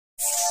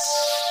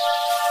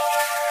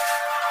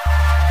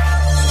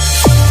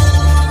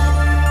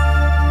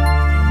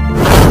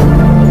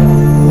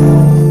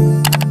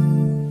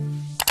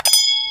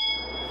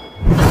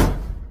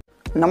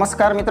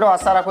નમસ્કાર મિત્રો,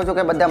 આશા રાખું છું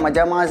કે બધા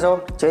મજામાં છો।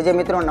 જે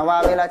મિત્રો નવા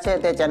આવેલા છે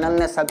તે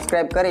ચેનલને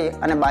સબસ્ક્રાઇબ કરી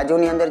અને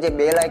બાજુની અંદર જે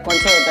બેલ આઇકોન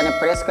છે તેને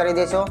પ્રેસ કરી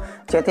દેશો,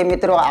 જેથી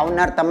મિત્રો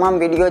આવનાર તમામ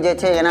વિડીયો જે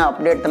છે એના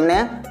અપડેટ તમને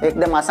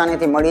એકદમ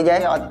આસાનીથી મળી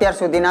જાય। અત્યાર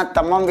સુધીના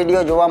તમામ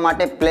વિડીયો જોવા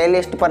માટે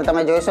પ્લેલિસ્ટ પર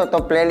તમે જોઈશો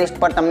તો પ્લેલિસ્ટ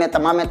પર તમને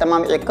તમામે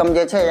તમામ એકમ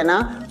જે છે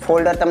એના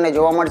ફોલ્ડર તમને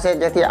જોવા મળશે,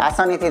 જેથી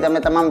આસાનીથી તમે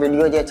તમામ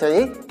વિડીયો જે છે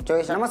એ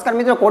જોઈ શકો। નમસ્કાર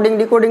મિત્રો, કોડિંગ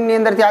ડીકોડિંગ ની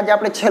અંદરથી આજે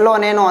આપણે છેલ્લો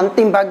અને એનો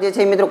અંતિમ ભાગ જે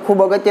છે મિત્રો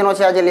ખૂબ અગત્યનો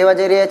છે આજે લેવા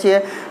જઈ રહ્યા છીએ।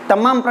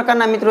 તમામ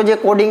પ્રકારના મિત્રો જે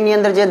કોડિંગ ની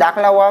અંદર જે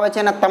દાખલાઓ આવે છે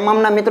અને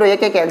તમામના મિત્રો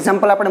એક એક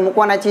એક્ઝામ્પલ આપણે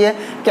મૂકવાના છીએ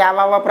કે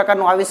આવા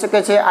પ્રકારનું આવી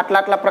શકે છે,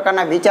 આટલા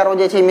પ્રકારના વિચારો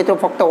જે છે મિત્રો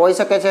ફક્ત હોઈ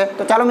શકે છે।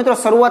 તો ચાલો મિત્રો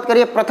શરૂઆત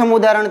કરીએ પ્રથમ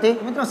ઉદાહરણથી।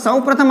 મિત્રો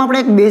સૌપ્રથમ આપણે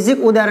એક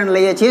બેઝિક ઉદાહરણ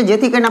લઈએ છીએ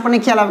જેથી કરીને આપણને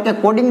ખ્યાલ આવે કે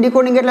કોડિંગ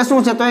ડીકોડિંગ એટલે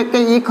શું છે। તો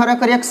એ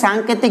ખરેખર એક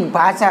સાંકેતિક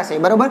ભાષા છે,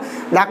 બરાબર।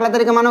 દાખલા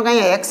તરીકે માનો કે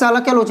અહીંયા હેક્સા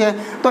લખેલું છે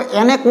તો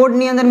એને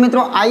કોડની અંદર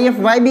મિત્રો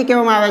IFYB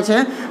કહેવામાં આવે છે,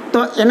 તો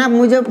એના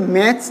મુજબ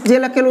મેથ્સ જે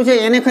લખેલું છે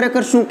એને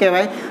ખરેખર શું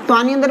કહેવાય। તો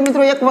આની અંદર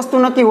મિત્રો એક વસ્તુ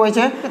નક્કી હોય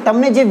છે કે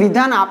તમને જે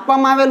વિધાન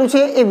આપવામાં આવેલું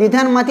છે એ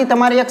વિધાનમાંથી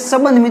તમારે એક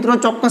સંબંધ મિત્રો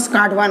ચોક્કસ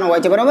કાઢવાનો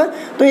હોય છે, બરાબર।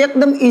 તો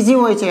એકદમ ઈઝી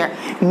હોય છે।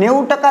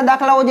 90%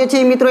 દાખલાઓ જે છે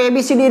એ મિત્રો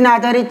ABCD ના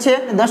આધારિત છે,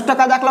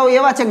 10% દાખલાઓ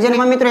એવા છે કે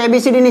જેમાં મિત્રો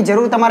ABCD ની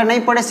જરૂર તમારે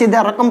નહીં પડે,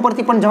 સીધા રકમ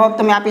પરથી પણ જવાબ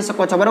તમે આપી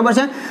શકો છો, બરાબર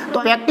છે। તો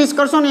પ્રેક્ટિસ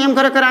કરશો ને એમ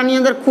ખરેખર આની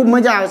અંદર ખૂબ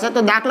મજા આવશે।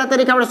 તો દાખલા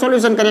તરીકે આપણે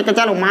સોલ્યુશન કરીએ કે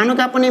ચાલો માનો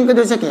કે આપણને એમ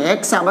કીધું છે કે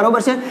હેક્સા,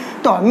 બરાબર છે।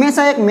 તો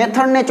હંમેશા એક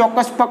મેથડને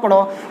ચોક્કસ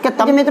પકડો કે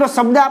તમે મિત્રો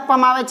શબ્દ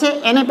આપવામાં આવે છે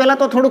એને પહેલા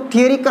તો થોડુંક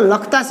થિયરિકલ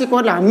લખતા શીખો,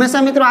 એટલે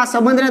હંમેશા મિત્રો આ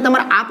સંબંધને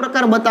તમારે આ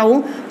પ્રકાર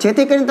બતાવવું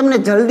જેથી કરીને તમને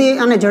જલ્દી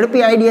અને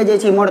ઝડપી આઈડિયા જે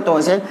છે મળતો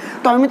હશે।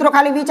 તો હવે મિત્રો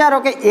ખાલી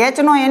વિચારો કે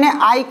H નો એને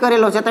I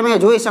કરેલો છે, તમે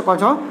જોઈ શકો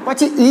છો,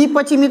 પછી E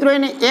પછી મિત્રો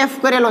એને F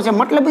કરેલો છે,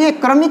 મતલબ એ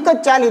ક્રમિક જ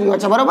ચાલી રહ્યો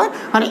છે, બરાબર।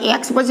 અને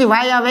X પછી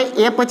Y આવે,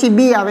 A પછી B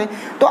આવે,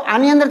 તો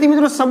આની અંદરથી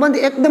મિત્રો સંબંધ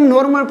એકદમ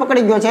નોર્મલ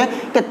પકડી ગયો છે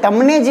કે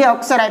તમને જે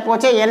અક્ષર આપ્યો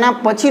છે એના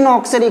પછીનો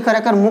અક્ષર એ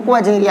ખરેખર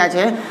મૂકવા જઈ રહ્યા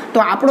છે। તો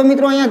આપણો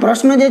મિત્રો અહીંયા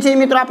પ્રશ્ન જે છે એ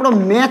મિત્રો આપણો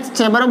મેથ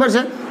છે, બરાબર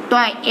છે। તો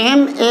આ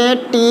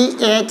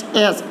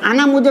MATHS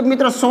આના મુજબ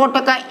મિત્રો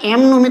 100%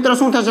 M નું મિત્રો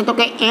શું થશે તો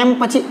કે M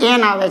પછી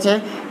N આવે છે,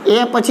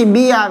 A પછી B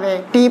આવે,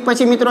 T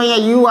પછી મિત્રો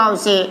અહીંયા U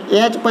આવશે,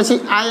 H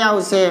પછી I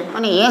આવશે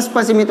અને S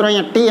પછી મિત્રો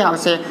અહીંયા T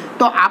આવશે।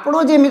 તો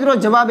આપણો જે મિત્રો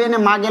જવાબ એને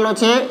માગેલો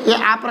છે એ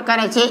આ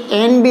પ્રકારે છે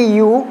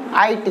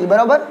NBUIT,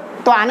 બરાબર।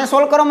 તો આને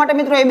સોલ્વ કરવા માટે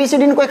મિત્રો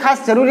ABCD ની કોઈ ખાસ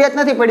જરૂરિયાત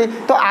નથી પડી।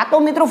 તો આ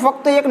તો મિત્રો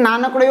ફક્ત એક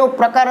નાનકડો એવો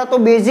પ્રકાર હતો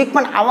બેઝિક,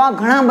 પણ આવા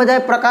ઘણા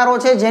બધા પ્રકારો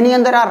છે જેની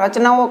અંદર આ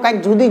રચનાઓ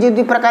કંઈક જુદી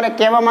જુદી પ્રકારે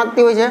કહેવા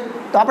માંગતી હોય છે।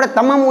 તો આપણે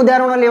તમામ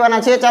ઉદાહરણો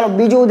લેવાના છે। ચાલો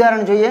બીજું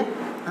ઉદાહરણ જોઈએ।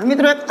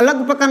 મિત્રો એક અલગ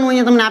પ્રકારનું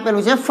અહીંયા તમને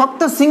આપેલું છે,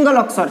 ફક્ત સિંગલ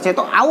અક્ષર છે,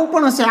 તો આવું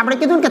પણ હશે। આપણે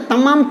કીધું ને કે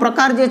તમામ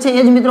પ્રકાર જે છે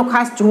એ જ મિત્રો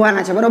ખાસ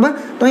જોવાના છે, બરાબર।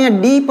 તો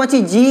અહીંયા D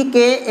પછી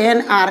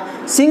GKNR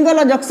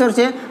સિંગલ જ અક્ષર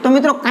છે, તો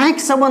મિત્રો કાંઈક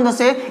સંબંધ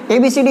હશે,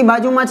 ABCD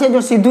બાજુમાં છે,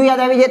 જો સીધું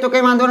યાદ આવી જાય તો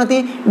કંઈ વાંધો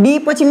નથી। D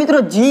પછી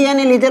મિત્રો G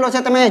એને લીધેલો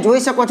છે, તમે જોઈ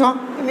શકો છો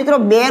મિત્રો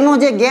બે નો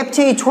જે ગેપ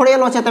છે એ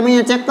છોડેલો છે, તમે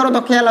અહીંયા ચેક કરો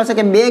તો ખ્યાલ આવશે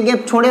કે બે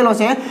ગેપ છોડેલો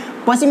છે।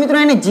 પછી મિત્રો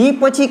એને G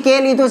પછી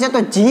K લીધો છે, તો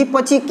G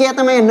પછી K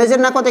તમે નજર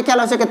નાખો તો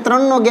ખ્યાલ આવશે કે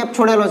 3 નો ગેપ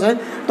છોડેલો છે,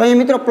 તો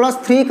અહીંયા મિત્રો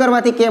 +3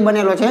 કરવાથી K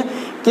બનેલો છે।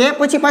 K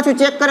પછી પાછું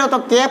ચેક કર્યો તો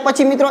K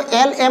પછી મિત્રો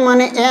L M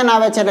અને N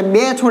આવે છે, એટલે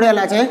 2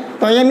 છોડેલા છે,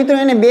 તો અહીંયા મિત્રો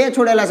એને 2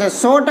 છોડેલા છે,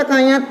 100%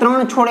 અહીંયા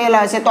 3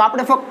 છોડેલા છે। તો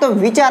આપણે ફક્ત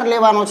વિચાર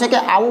લેવાનો છે કે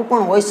આવું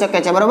પણ હોઈ શકે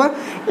છે, બરાબર।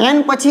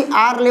 N પછી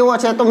R લેવો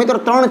છે તો મિત્રો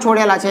 3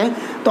 છોડેલા છે।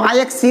 તો આ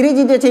એક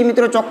સિરીઝ જે છે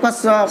મિત્રો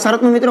ચોક્કસ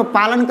શરતનું મિત્રો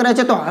પાલન કરે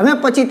છે। તો હવે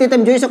પછી તે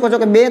તમે જોઈ શકો છો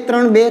કે 2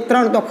 3 2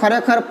 3, તો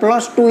ખરેખર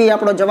 +2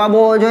 આપણો જવાબ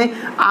હોવો જોઈએ।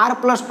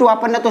 R+2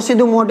 આપણને તો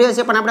સીધું મોઢે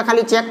છે, પણ આપણે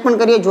ખાલી ચેક પણ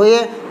કરીએ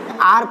જોઈએ,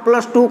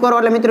 R+2 કરો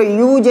એટલે મિત્રો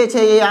U જે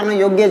છે એ આનો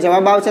યોગ્ય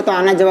જવાબ આવશે। તો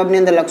આના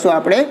જવાબની અંદર લખશું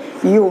આપણે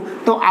U।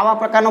 તો આવા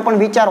પ્રકારનો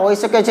પણ વિચાર હોઈ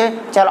શકે છે।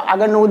 ચાલો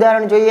આગળનું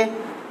ઉદાહરણ જોઈએ।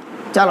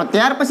 ચાલો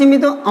ત્યાર પછી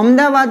મિત્રો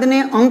અમદાવાદને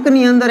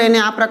અંકની અંદર એને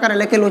આ પ્રકારે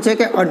લખેલું છે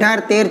કે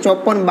 18 13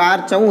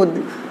 54 12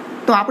 14,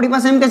 તો આપણી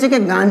પાસે એમ કહે છે કે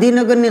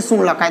ગાંધીનગરને શું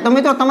લખાય। તો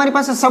મિત્રો તમારી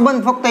પાસે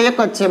સંબંધ ફક્ત એક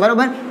જ છે,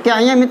 બરાબર, કે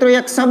અહીંયા મિત્રો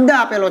એક શબ્દ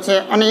આપેલો છે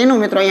અને એનો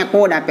મિત્રો અહીંયા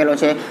કોડ આપેલો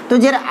છે। તો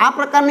જ્યારે આ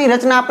પ્રકારની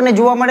રચના આપણને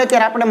જોવા મળે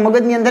ત્યારે આપણે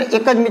મગજની અંદર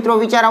એક જ મિત્રો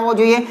વિચાર આવવો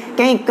જોઈએ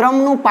કે અહીં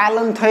ક્રમનું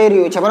પાલન થઈ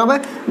રહ્યું છે, બરાબર।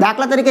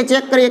 દાખલા તરીકે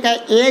ચેક કરીએ કે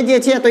A જે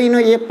છે તો એનો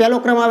એ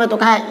પહેલો ક્રમ આવે, તો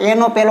હા A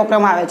નો પહેલો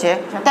ક્રમ આવે છે।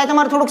 છતાંય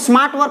તમારે થોડુંક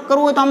સ્માર્ટ વર્ક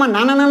કરવું હોય તો આમાં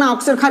નાના નાના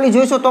અક્ષર ખાલી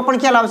જોઈશો તો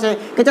પણ ખ્યાલ આવશે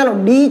કે ચાલો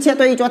D છે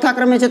તો એ ચોથા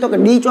ક્રમે છે, તો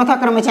કે D ચોથા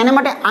ક્રમે છે, એના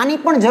માટે આની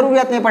પણ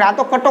જરૂરિયાત નહીં પડે, આ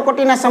તો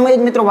કટોકટીના સમય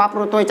જ મિત્રો વાપરો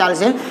તોય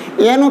ચાલશે।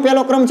 A નો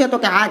પહેલો ક્રમ છે તો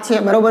કે હા છે,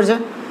 બરોબર છે।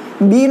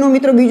 B નો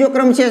મિત્રો બીજો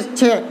ક્રમ છે,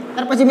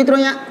 ત્યાર પછી મિત્રો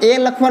અહીંયા A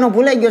લખવાનો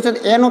ભૂલાઈ ગયો છે,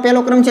 તો A નો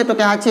પહેલો ક્રમ છે તો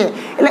કે હા છે।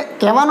 એટલે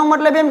કહેવાનો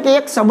મતલબ એમ કે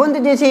એક સંબંધ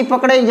જે છે એ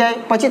પકડાઈ જાય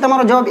પછી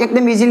તમારો જવાબ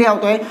એકદમ ઈઝીલી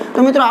આવતો હોય।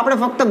 તો મિત્રો આપણે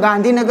ફક્ત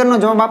ગાંધીનગરનો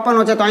જવાબ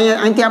આપવાનો છે, તો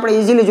અહીંથી આપણે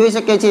ઈઝીલી જોઈ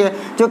શકીએ છીએ।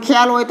 જો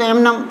ખ્યાલ હોય તો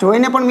એમના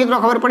જોઈને પણ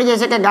મિત્રો ખબર પડી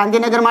જાય છે કે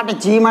ગાંધીનગર માટે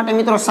G માટે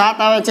મિત્રો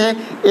 7 આવે છે,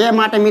 A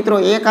માટે મિત્રો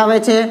 1 આવે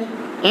છે,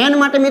 N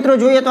માટે મિત્રો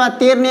જોઈએ તો આ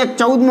 13 ને 1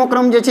 14મો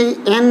ક્રમ જે છે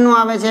એ N નો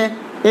આવે છે,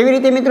 એવી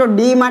રીતે મિત્રો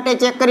ડી માટે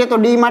ચેક કરીએ તો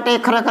ડી માટે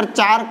ખરેખર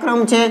 4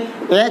 ક્રમ છે.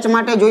 એચ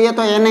માટે જોઈએ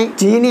તો એને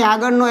જી ની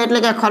આગળનો એટલે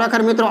કે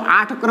ખરેખર મિત્રો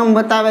 8 ક્રમ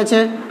બતાવે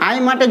છે.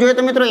 આઈ માટે જોઈએ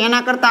તો મિત્રો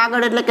એના કરતા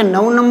આગળ એટલે કે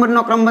 9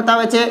 નંબરનો ક્રમ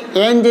બતાવે છે.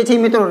 એન જે છે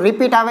મિત્રો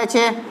રિપીટ આવે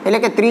છે એટલે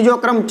કે ત્રીજો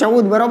ક્રમ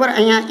 14 બરોબર.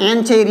 અહીંયા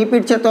એન છે એ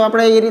રિપીટ છે તો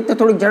આપણે એ રીતે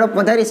થોડીક ઝડપ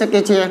વધારી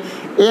શકીએ છીએ.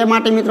 એ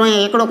માટે મિત્રો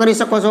અહીંયા એકડો કરી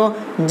શકો છો.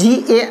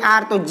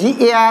 GAR તો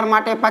GAR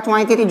માટે પાછું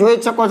અહીંથી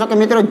જોઈ શકો છો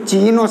કે મિત્રો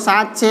જી નો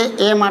 7 છે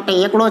એ માટે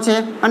એકડો છે.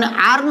 અને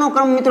આર નો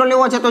ક્રમ મિત્રો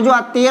લેવો છે તો જો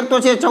આ 13 તો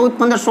છે 14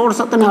 15 16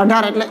 17 અને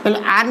 18 એટલે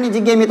આર ની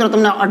જગ્યાએ મિત્રો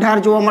તમને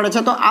 18 જોવા મળે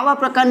છે. તો આવા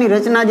પ્રકારની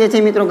રચના જે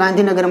છે મિત્રો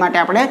ગાંધીનગર માટે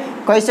આપણે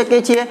કહી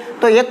શકીએ છીએ.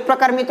 તો એક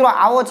પ્રકાર મિત્રો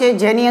આવો છે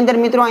જેની અંદર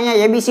મિત્રો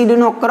અહીંયા ABCD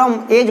નો ક્રમ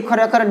એ જ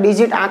ખરેખર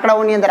ડિજિટ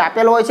આંકડાઓની અંદર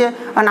આપેલો હોય છે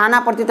અને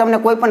આના પરથી તમને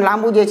કોઈ પણ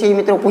લાંબુ જે છે એ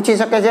મિત્રો પૂછી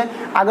શકે છે.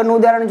 આગળનું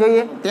ઉદાહરણ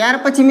જોઈએ. ત્યાર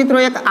પછી મિત્રો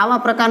એક આવા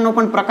પ્રકારનો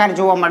પણ પ્રકાર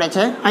જોવા મળે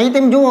છે. અહીં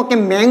તમે જુઓ કે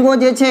મેંગો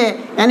જે છે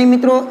એની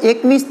મિત્રો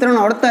 21 3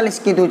 48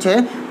 કીધું છે.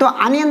 તો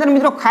આની અંદર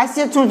મિત્રો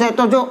ખાસિયત શું છે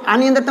તો જો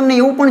આની અંદર તમને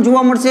એવું પણ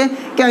જોવા મળશે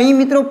કે અહીં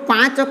મિત્રો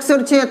 5 અક્ષર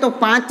છે તો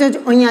 5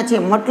 જ અહીંયા છે.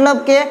 મતલબ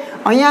કે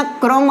અહીંયા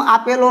ક્રમ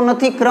આપેલો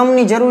નથી,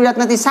 ક્રમની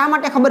જરૂરિયાત નથી. શા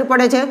માટે ખબર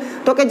પડે છે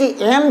તો કે જે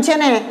એમ છે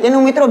ને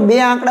એનું મિત્રો 2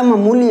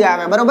 આંકડામાં મૂલ્ય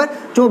આવે બરોબર.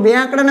 જો 2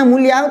 આંકડાના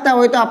મૂલ્ય આવતા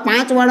હોય તો આ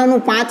 5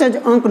 વાળાનું 5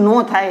 જ અંક ન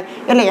થાય.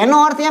 એટલે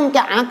એનો અર્થ એમ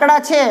કે આંકડા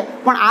છે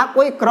પણ આ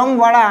કોઈ ક્રમ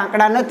વાળા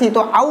આંકડા નથી.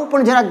 તો આવું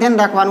પણ જરાક ધ્યાન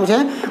રાખવાનું છે.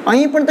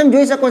 અહીં પણ તમે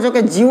જોઈ શકો છો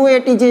કે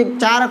GOAT જે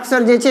 4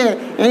 અક્ષર જે છે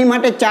એની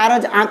માટે 4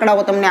 જ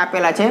આંકડાઓ તમને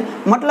આપેલા છે.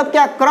 મતલબ કે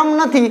આ ક્રમ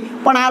નથી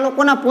પણ આ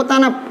લોકોના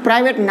પોતાના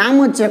પ્રાઇવેટ નામ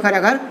જ છે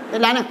ખરેખર.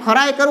 એટલે આને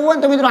ખરાઈ કરવું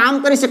હોય તો મિત્રો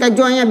આમ કરી શકાય.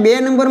 જો અહીંયા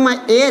 2 નંબરમાં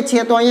એ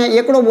છે તો અહીંયા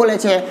એકડો બોલે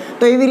છે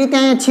તો એવી રીતે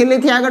અહીંયા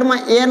છેલ્લેથી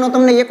આગળમાં એ નો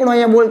તમને એકડો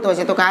અહીંયા બોલતો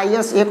છે તો કે આ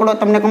યસ એકડો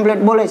તમને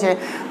કમ્પ્લીટ બોલે છે.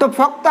 તો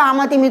ફક્ત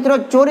આમાંથી મિત્રો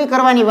ચોરી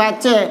કરવાની વાત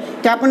છે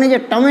કે આપણને જે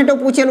ટમેટો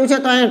પૂછેલું છે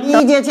તો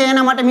અહીંયા ટી જે છે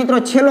એના માટે મિત્રો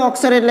છેલ્લો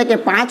અક્ષર એટલે કે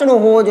 5ડો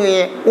હોવો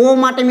જોઈએ. ઓ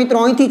માટે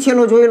મિત્રો અહીંથી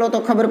છેલ્લો જોઈ લો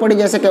તો ખબર પડી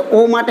જશે કે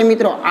ઓ માટે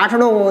મિત્રો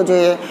 8ડો હોવો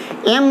જોઈએ.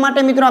 એમ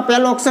માટે મિત્રો આ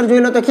પહેલો અક્ષર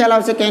જોઈ લો તો ખ્યાલ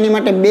આવશે કે એની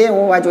માટે 2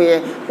 હોવા જોઈએ.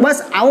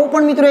 બસ આવો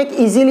પણ મિત્રો એક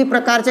ઇઝીલી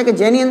પ્રકાર છે કે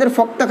જેની અંદર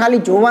ફક્ત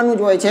ખાલી જોવાનું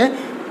જ હોય છે.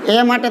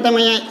 એ માટે તમે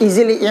અહીંયા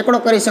ઇઝીલી એકડો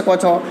કરી શકો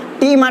છો.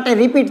 ટી માટે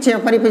રિપીટ છે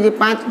ફરી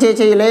 5 જે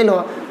છે એ લઈ લો.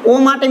 ઓ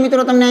માટે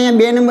મિત્રો તમને અહીંયા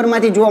 2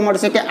 નંબરમાંથી જોવા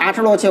મળશે કે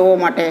 8ડો છે ઓ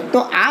માટે. તો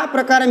આ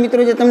પ્રકારે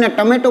મિત્રો જે તમને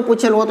ટમેટો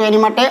પૂછેલો હતો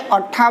એની માટે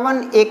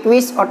 58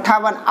 21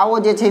 58 આવો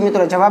જે છે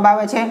મિત્રો જવાબ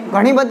આવે છે.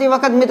 ઘણી બધી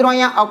વખત મિત્રો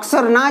અહીંયા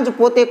અક્ષરના જ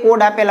પોતે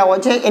કોડ આપેલા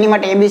હોય છે એની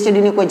માટે ABCD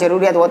ની કોઈ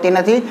જરૂરિયાત હોતી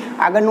નથી.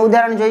 આગળનું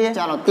ઉદાહરણ જોઈએ.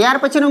 ચાલો ત્યાર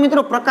પછીનો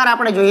મિત્રો પ્રકાર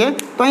આપણે જોઈએ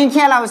તો અહીં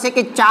ખ્યાલ આવશે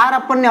કે 4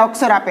 આપણને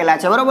અક્ષર આપેલા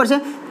છે બરોબર છે.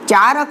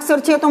 4 અક્ષર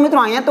છે તો મિત્રો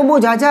અહીંયા તો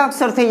બહુ ઝાઝા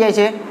અક્ષર થઈ જાય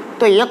છે.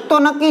 તો એક તો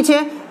નક્કી છે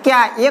કે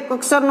આ એક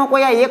અક્ષરનો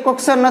કોઈ આ એક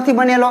અક્ષર નથી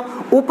બનેલો.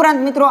 ઉપરાંત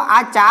મિત્રો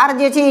આ 4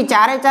 જે છે એ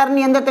 4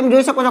 ની અંદર તમે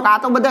જોઈ શકો છો કે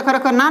આ તો બધા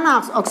ખરેખર નાના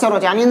અક્ષરો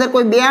છે. આની અંદર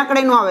કોઈ 2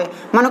 આંકડા નો આવે.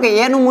 માનો કે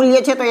એ નું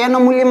મૂલ્ય છે તો એનો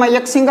મૂલ્યમાં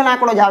એક સિંગલ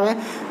આંકડો જ આવે.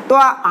 તો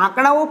આ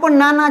આંકડાઓ પણ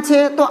નાના છે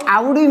તો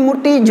આવડી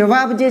મોટી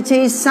જવાબ જે છે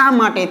એ શા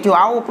માટે થયો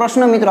આવો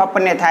પ્રશ્ન મિત્રો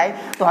આપણને થાય.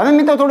 તો હવે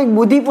મિત્રો થોડીક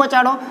બુદ્ધિ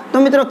પહોંચાડો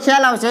તો મિત્રો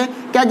ખ્યાલ આવશે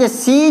કે આ જે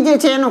સી જે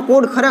છે એનો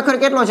કોડ ખરેખર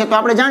કેટલો છે તો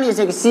આપણે જાણીએ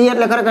છીએ કે સી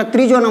એટલે ખરેખર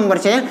 3જો નંબર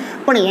છે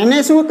પણ એને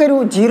શું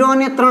કર્યું 0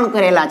 અને 3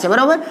 કરેલા છે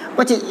બરાબર.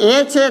 પછી એ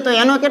છે તો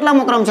એનો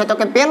કેટલામો ક્રમ છે તો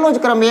કે પહેલો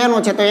જ ક્રમ એનો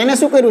છે તો એને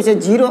શું કર્યું છે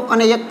 0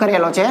 અને 1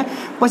 કરેલો છે.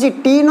 પછી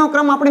ટી નો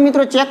ક્રમ આપણે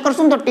મિત્રો ચેક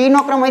કરશું તો ટી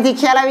નો ક્રમ અહીંથી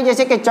ખ્યાલ આવી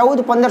જશે કે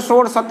 14 15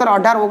 16 17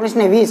 18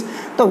 19 ને 20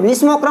 તો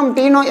 20મો ક્રમ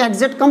ટી નો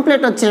એક્ઝેક્ટ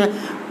કમ્પ્લીટ જ છે.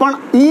 પણ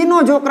ઈ નો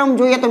જો ક્રમ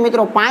જોઈએ તો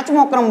મિત્રો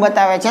 5મો ક્રમ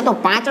બતાવે છે તો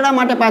 5ડા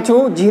માટે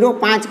પાછું 0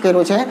 5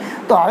 કર્યું છે.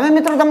 તો હવે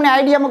મિત્રો તમને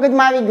આઈડિયા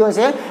મગજમાં આવી ગયો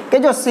છે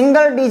કે જો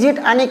સિંગલ ડિજિટ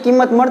આની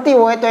કિંમત મળતી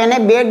હોય તો એને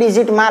 2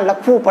 ડિજિટમાં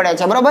લખવું પડે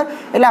છે બરોબર.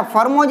 એટલે આ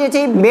ફોર્મો જે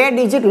છે એ 2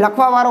 ડિજિટ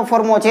લખવા વાળો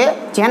ફોર્મો છે.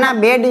 જેના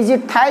 2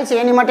 ડિજિટ થાય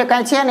છે એની માટે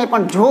કાંઈ છે નહીં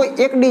પણ જો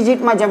 1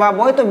 ડિજિટમાં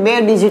જવાબ હોય તો 2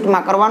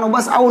 ડિજિટમાં કરવાનો.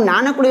 બસ આવું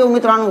નાનકડું એવું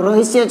મિત્રો આનું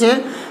રહસ્ય છે.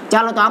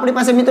 ચાલો તો આપણી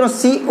પાસે મિત્રો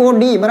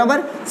COD બરાબર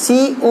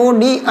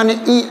COD અને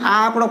E આ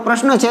આપણો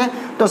પ્રશ્ન છે.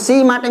 તો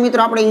સી માટે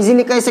મિત્રો આપણે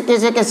ઇઝીલી કહી શકીએ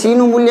છીએ કે સી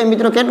નું મૂલ્ય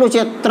મિત્રો કેટલું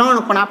છે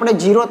 3 પણ આપણે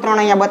 0 3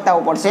 અહીંયા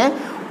બતાવવું પડશે.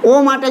 ઓ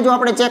માટે જો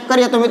આપણે ચેક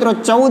કરીએ તો મિત્રો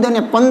 14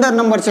 અને 15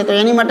 નંબર છે તો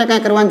એની માટે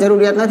કાંઈ કરવાની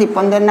જરૂરિયાત નથી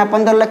 15 ના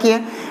 15 લખીએ.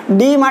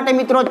 ડી માટે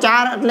મિત્રો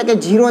 4 એટલે કે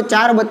 0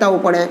 4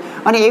 બતાવવું પડે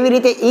અને એવી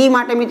રીતે ઈ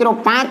માટે મિત્રો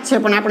 5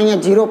 છે પણ આપણે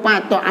અહીંયા 0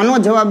 5 તો આનો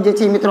જવાબ જે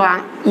છે મિત્રો આ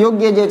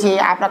યોગ્ય જે છે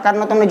આ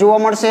પ્રકારનો તમને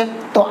જોવા મળશે.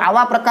 તો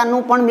આવા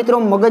પ્રકારનું પણ મિત્રો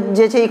મગજ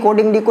જે છે એ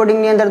કોડિંગ ડીકોડિંગ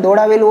ની અંદર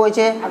દોડાવેલું હોય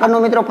છે. આગળનો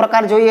મિત્રો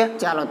પ્રકાર જોઈએ.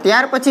 ચાલો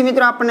ત્યાર પછી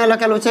મિત્રો આપણને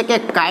લખેલું છે કે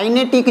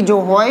કાઇનેટિક જો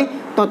હોય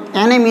તો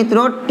એને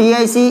મિત્રો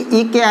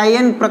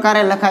TICEKIN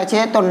પ્રકારે લખાય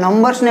છે. તો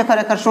નંબર્સને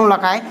ખરેખર શું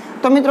લખાય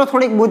તો મિત્રો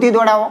થોડીક બુદ્ધિ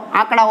દોડાવો.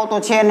 આંકડાઓ તો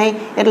છે નહીં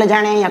એટલે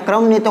જાણે અહીંયા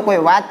ક્રમની તો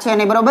કોઈ વાત છે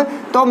નહીં બરાબર.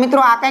 તો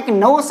મિત્રો આ કંઈક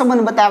નવો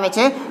સંબંધ બતાવે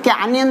છે કે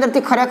આની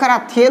અંદરથી ખરેખર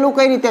આ થયેલું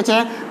કઈ રીતે છે.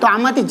 તો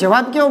આમાંથી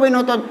જવાબ કેવો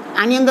બન્યો તો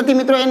આની અંદરથી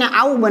મિત્રો એને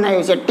આવું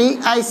બનાવ્યું છે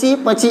TIC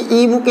પછી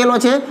E મૂકેલો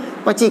છે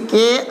પછી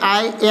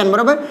KIN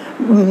બરાબર.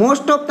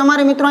 મોસ્ટ ઓફ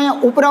તમારે મિત્રો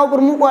અહીંયા ઉપરા ઉપર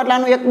મૂકો એટલે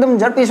આનું એકદમ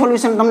ઝડપી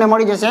સોલ્યુશન તમને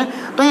મળી જશે.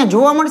 તો અહીંયા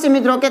જોવા મળશે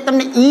મિત્રો કે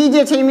તમને ઈ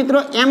જે છે એ મિત્રો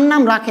એમ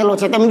નામ રાખેલો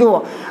છે. તમે જુઓ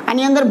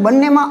આની અંદર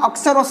બંનેમાં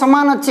અક્ષરો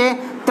સમાન જ છે,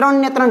 3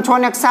 ને 3 6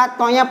 ને 1 7.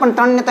 તો અહીંયા પણ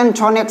 3 ને 3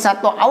 6 ને 1 7.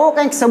 તો આવો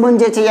કંઈક સંબંધ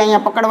જે છે એ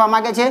અહીંયા પકડવા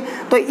માંગે છે.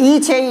 તો ઈ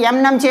છે એ એમ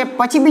નામ છે.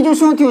 પછી બીજું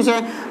શું થયું છે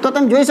તો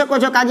તમે જોઈ શકો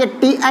છો કે આ જે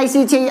TIC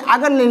છે એ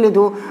આગળ લઈ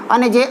લીધું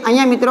અને જે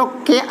અહીંયા મિત્રો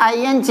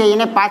KIN છે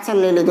એને પાછળ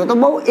લઈ લીધું. તો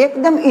બહુ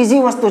એકદમ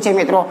ઈઝી વસ્તુ છે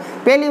મિત્રો.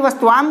 પહેલી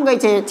વસ્તુ આમ ગઈ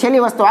છે,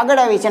 છેલ્લી વસ્તુ આગળ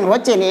આવી છે અને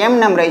વચ્ચેની એમ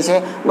નામ રહી છે.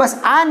 બસ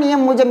આ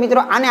નિયમ મુજબ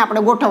મિત્રો આને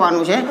આપણે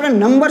ગોઠવવાનું છે. આપણે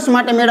નંબર્સ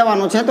માટે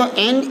મેળવવાનું છે. તો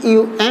NUMBER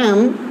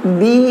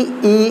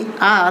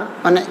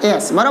અને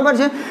S બરાબર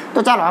છે. તો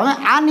ચાલો હવે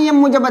આ નિયમ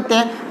મુજબ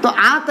તો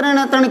આ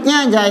 3 3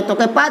 ક્યાં જાય તો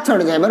કે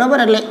પાછળ જાય બરાબર.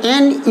 એટલે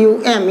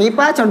NUM એ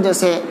પાછળ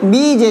જશે, B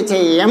જે છે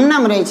એ એમ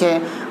નામ રહી છે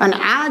અને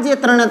આ જે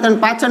 3 3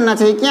 પાછળના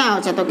છે એ ક્યાં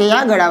આવશે તો કે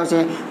આગળ આવશે.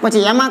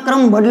 પછી એમાં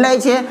ક્રમ બદલાય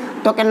છે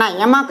તો કે ના,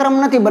 એમાં ક્રમ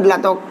નથી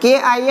બદલાતો.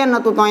 KIN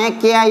હતું તો અહીંયા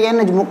KIN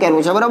જ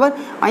મૂકેલું છે બરાબર.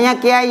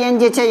 અહીંયા KIN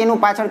જે છે એનું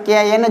પાછળ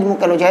KIN જ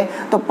મૂકેલું છે.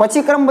 તો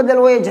પછી ક્રમ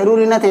બદલવો એ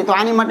જરૂરી નથી. તો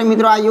આની માટે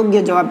મિત્રો આ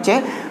યોગ્ય જવાબ છે.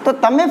 તો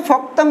તમે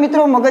ફક્ત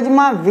મિત્રો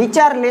મગજમાં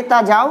વિચાર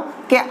લેતા જાઓ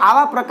કે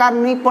આવા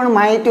પ્રકારની પણ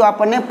માહિતીઓ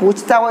આપણને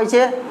પૂછતા હોય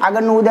છે.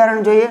 આગળનું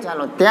ઉદાહરણ જોઈએ.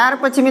 ચાલો ત્યાર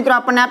પછી મિત્રો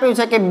આપણને આપ્યું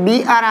છે કે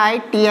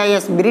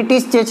BRITIS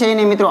બ્રિટિશ જે છે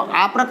એને મિત્રો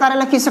આ પ્રકારે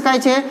લખી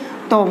શકાય છે.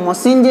 તો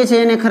મશીન જે છે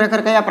એને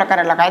ખરેખર કયા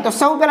પ્રકારે લખાય? તો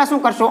સૌ પહેલા શું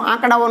કરશો,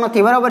 આંકડાઓ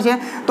નથી બરાબર છે.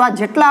 તો આ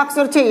જેટલા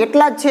અક્ષર છે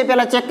એટલા જ છે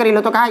પહેલા ચેક કરી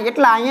લો. તો કે હા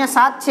એટલા, અહીંયા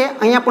 7 છે,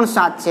 અહીંયા પણ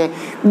 7 છે.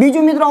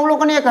 બીજું મિત્રો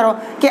અવલોકન એ કરો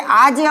કે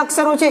આ જે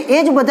અક્ષરો છે એ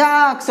જ બધા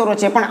અક્ષરો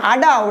છે પણ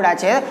આડા અવડા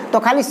છે. તો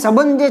ખાલી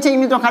સંબંધ જે છે એ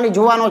મિત્રો ખાલી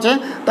જોવાનો છે.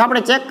 તો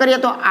આપણે ચેક કરીએ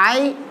તો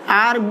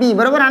IRB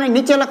બરાબર. આને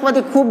નીચે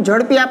લખવાથી ખૂબ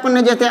ઝડપી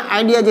આપણને જે છે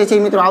આઈડિયા જે છે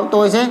એ મિત્રો આવતો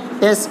હોય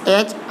છે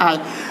SHI.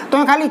 તો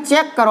ખાલી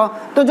ચેક કરો.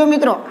 તો જો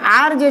મિત્રો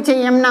R જે છે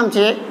એમ નામ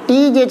છે, T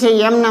જે છે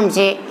એમ નામ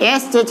છે,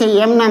 S જે છે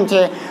એમ નામ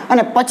છે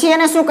અને પછી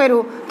એને શું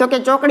કર્યું તો કે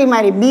ચોકડી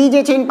મારી, B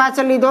જે છે એને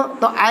પાછળ લીધો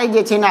તો I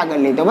જે છે એને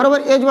આગળ લીધો બરાબર.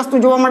 એ જ વસ્તુ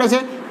જોવા મળે છે.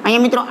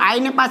 અહીંયા મિત્રો I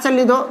ને પાછળ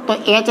લીધો તો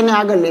H ને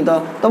આગળ લીધો.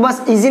 તો બસ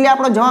ઇઝીલી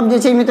આપણો જવાબ જે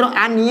છે મિત્રો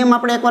આ નિયમ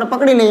આપણે એકવાર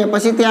પકડી લઈએ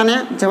પછી ત્યાંને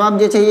જવાબ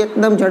જે છે એ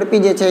એકદમ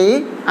ઝડપી જે છે એ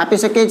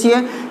આપી શકીએ છીએ.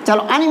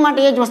 ચાલો આની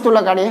માટે એ જ વસ્તુ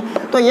લગાડીએ.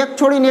 તો એક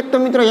છોડીને એક તો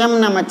મિત્રો એમ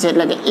નામ જ છે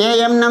એટલે કે A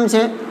એમ નામ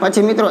છે,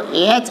 પછી મિત્રો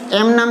H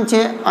એમ નામ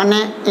છે અને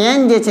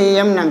N જે છે એ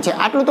એમ નામ છે.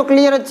 આટલું તો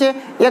ક્લિયર જ છે.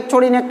 એક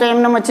છોડીને એક તો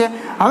એમ નામ જ છે.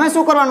 હવે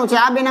શું કરવાનું છે,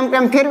 આ બે નામ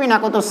કેમ ફેરવી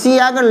નાખો તો C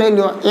આગળ લઈ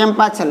લો, M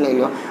પાછળ લઈ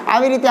લો.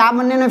 આવી રીતે આ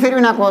બંનેને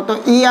ફેરવી નાખો તો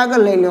E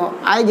આગળ લઈ લો,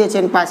 I જે છે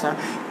એની પાછળ.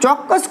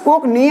 ચોક્કસ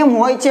કોક નિયમ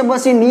હોય છે,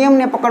 બસ એ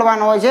નિયમને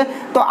પકડવાનો હોય છે.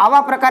 તો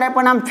આવા પ્રકારે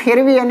પણ આમ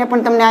ફેરવી અને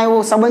પણ તમને આ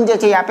એવો સંબંધ જે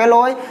છે એ આપેલો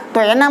હોય તો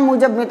એના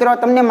મુજબ મિત્રો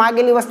તમને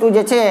માગેલી વસ્તુ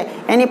જે છે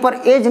એની પર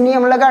એ જ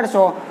નિયમ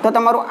લગાડશો તો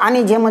તમારું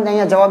આની જેમ જ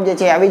અહીંયા જવાબ જે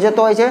છે આવી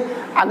જતો હોય છે.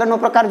 આગળનો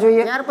પ્રકાર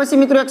જોઈએ. ત્યાર પછી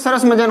મિત્રો એક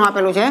સરસ મજાનું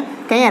આપેલું છે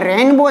કે અહીંયા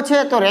રેનબો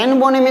છે. તો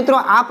રેનબોને મિત્રો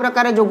આ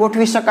પ્રકારે જો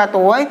ગોઠવી શકાતો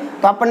હોય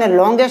તો આપણને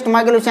લોંગેસ્ટ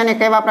માગેલું છે અને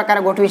કેવા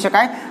પ્રકારે ગોઠવી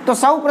શકાય. તો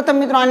સૌ પ્રથમ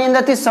મિત્રો આની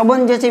અંદરથી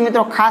સંબંધ જે છે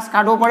મિત્રો ખાસ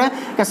કાઢવો પડે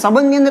કે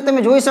સંબંધની અંદર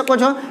તમે જોઈ શકો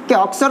છો કે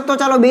અક્ષર તો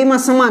ચાલો બેમાં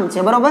સમાન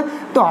છે બરાબર.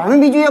 તો હવે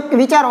બીજું એક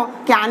વિચારો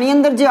કે આની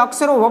અંદર જે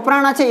અક્ષરો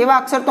વપરાણા છે એવા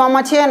અક્ષર તો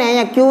આમાં છે ને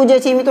અહીંયા Q જે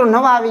છે મિત્રો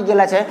નવા આવી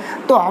ગયેલા છે.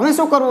 તો હવે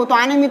શું કરવું, તો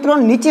આને મિત્રો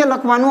નીચે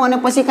લખવાનું અને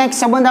પછી કંઈક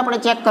સંબંધ આપણે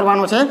ચેક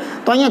કરવાનો છે.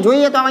 તો અહીંયા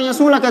જોઈએ તો અહીંયા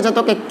શું લખે છે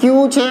તો કે Q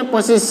છે,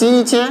 પછી C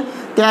છે,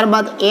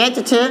 ત્યારબાદ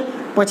H છે,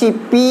 પછી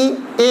P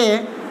A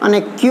અને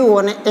Q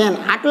અને N.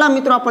 આટલા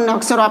મિત્રો આપણને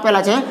અક્ષરો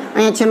આપેલા છે.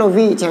 અહીંયા છેલ્લો V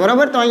છે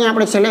બરાબર. તો અહીંયા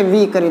આપણે છેલ્લે V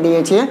કરી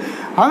દઈએ છીએ.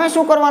 હવે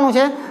શું કરવાનું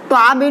છે તો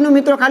આ બેનું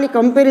મિત્રો ખાલી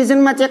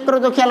કમ્પેરિઝનમાં ચેક કરો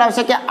તો ખ્યાલ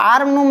આવશે કે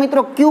R નું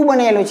મિત્રો Q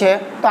બનેલું છે.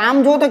 તો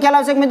આમ જો તો ખ્યાલ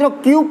આવશે કે મિત્રો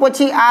Q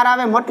પછી R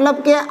આવે મતલબ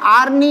કે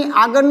R ની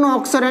આગળનો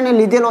અક્ષર એને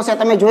લીધેલો છે.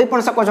 તમે જોઈ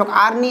પણ શકો છો કે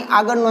R ની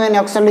આગળનો એને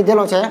અક્ષર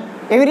લીધેલો છે.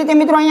 એવી રીતે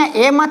મિત્રો અહીંયા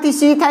A માંથી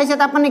C થાય છે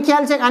તો આપણને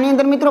ખ્યાલ છે કે આની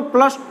અંદર મિત્રો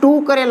 +2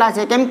 કરેલા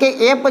છે કેમ કે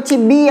A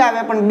પછી B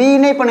આવે પણ B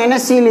નહીં પણ એને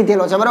C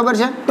લીધેલો છે બરાબર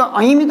છે. તો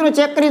અહીં મિત્રો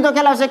ચેક કરી તો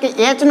ખ્યાલ આવશે કે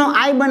H નો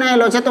I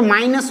બનાવેલો છે તો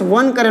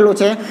 -1 કરેલું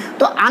છે.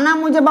 તો આના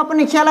મુજબ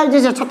આપણને ખ્યાલ આવી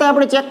જશે. છતાં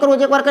આપણે ચેક કરવું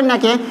છે, એકવાર કરી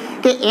નાખીએ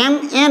કે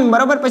MN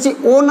બરાબર પછી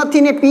O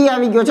નથી ને P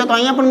આવી ગયો છે. તો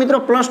અહીંયા પણ મિત્રો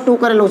 +2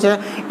 કરેલું છે.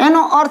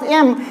 એનો અર્થ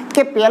એમ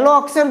કે પહેલો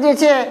અક્ષર જે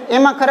છે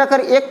એમાં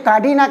ખરેખર એક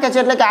કાઢી નાખે છે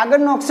એટલે કે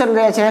આગળનો અક્ષર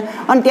રહે છે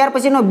અને ત્યાર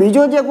પછીનો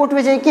બીજો જે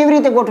ગોઠવે છે એ કેવી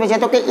રીતે ગોઠવે છે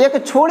તો કે એક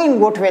છોડીને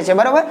ગોઠવે છે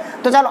બરાબર.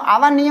 તો ચાલો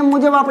આવા નિયમ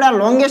મુજબ આપણે આ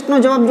લોંગેસ્ટનો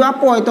જવાબ જો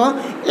આપવો હોય તો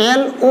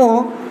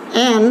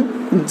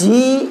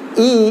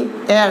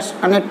LONGES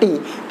અને T.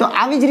 તો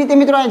આવી જ રીતે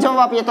મિત્રો આ જવાબ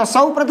આપીએ તો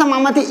સૌ પ્રથમ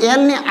આમાંથી L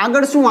ની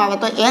આગળ શું આવે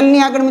તો L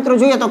ની આગળ મિત્રો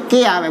જોઈએ તો K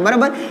આવે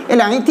બરાબર.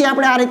 એટલે અહીંથી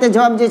આપણે આ રીતે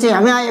જવાબ જે છે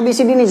હવે આ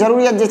ABCD ની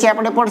જરૂરિયાત જે છે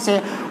આપણે પડશે.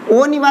 O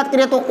ની વાત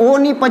કરીએ તો O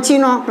ની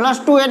પછીનો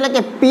 +2 એટલે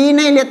કે P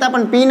નહીં લેતા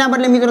પણ P ના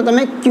બદલે મિત્રો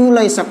તમે Q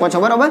લઈ શકો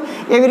છો બરાબર.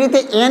 એવી રીતે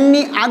N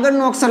ની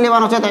આગળનો અક્ષર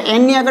લેવાનો છે તો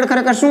N ની આગળ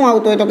ખરેખર શું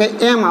આવતું હોય તો કે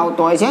M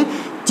આવતો હોય છે.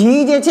 G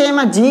જે છે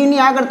એમાં G ની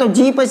આગળ તો G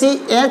પછી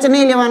H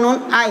નહીં લેવાનો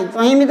I. તો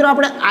અહીં મિત્રો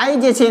આપણે I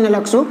જે છે એને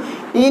લખશું.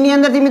 ઈ ની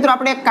અંદરથી મિત્રો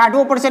આપણે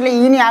કાઢવો પડશે એટલે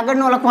ઈ ની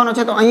આગળનો લખવાનો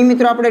છે તો અહીં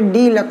મિત્રો આપણે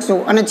ડી લખશું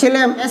અને છેલ્લે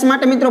s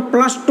માટે મિત્રો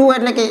 +2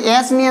 એટલે કે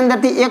s ની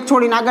અંદરથી એક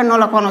છોડીને આગળનો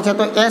લખવાનો છે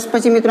તો s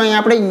પછી મિત્રો અહીં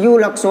આપણે u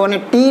લખશું અને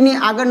t ની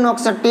આગળનો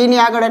અક્ષર t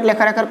ની આગળ એટલે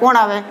ખરેખર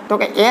કોણ આવે તો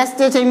કે s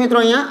જે છે મિત્રો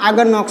અહીંયા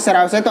આગળનો અક્ષર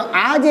આવશે તો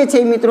આ જે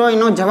છે મિત્રો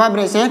એનો જવાબ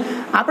રહેશે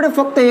આપણે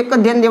ફક્ત એક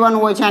જ ધ્યાન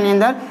દેવાનું હોય છે આની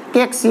અંદર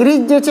કે એક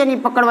સિરીઝ જે છે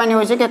એની પકડવાની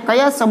હોય છે કે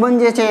કયા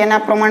સંબંધ જે છે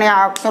એના પ્રમાણે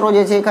આ અક્ષરો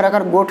જે છે એ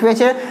ખરેખર ગોઠવે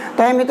છે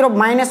તો એ મિત્રો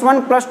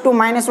 -1 +2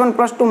 -1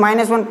 +2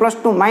 -1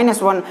 +2 -1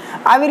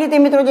 આવી રીતે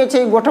મિત્રો જે છે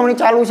એ ગોઠવણી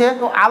ચાલુ છે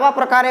તો આવા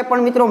પ્રકારે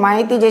પણ મિત્રો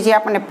માહિતી જે છે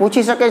આપણને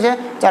પૂછી શકે છે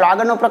ચાલો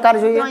આગળનો પ્રકાર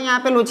જોઈએ અહીંયા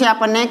આપેલું છે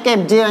આપણને કે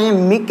જે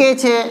અહીંયા મીકે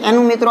છે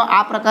એનું મિત્રો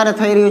આ પ્રકારે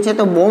થઈ રહ્યું છે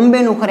તો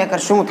બોમ્બેનું ખરેખર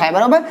શું થાય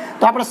બરાબર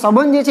તો આપણે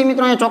સંબંધ જે છે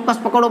મિત્રો અહીંયા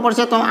ચોક્કસ પકડવો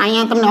પડશે તો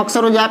અહીંયા તમને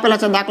અક્ષરો જે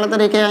આપેલા છે દાખલા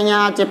તરીકે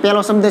અહીંયા જે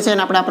પહેલો શબ્દ છે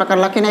એને આપણે આ પ્રકાર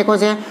લખી નાખ્યો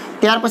છે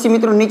ત્યાર પછી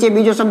મિત્રો નીચે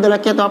બીજો શબ્દ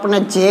લખીએ તો આપણને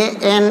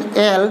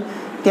JNL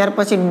ત્યાર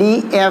પછી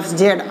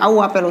DFZ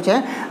આવું આપેલું છે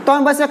તો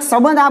બસ એક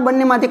સંબંધ આ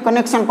બંનેમાંથી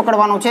કનેક્શન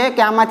પકડવાનું છે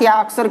કે આમાંથી આ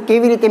અક્ષર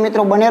કેવી રીતે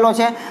મિત્રો બનેલો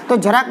છે તો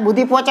જરાક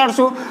બુદ્ધિ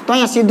પહોંચાડશું તો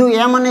અહીંયા સીધું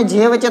M અને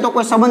J વચ્ચે તો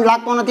કોઈ સંબંધ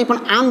લાગતો નથી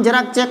પણ આમ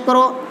જરાક ચેક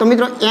કરો તો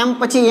મિત્રો M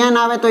પછી N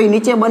આવે તો એ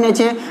નીચે બને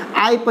છે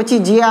I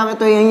પછી J આવે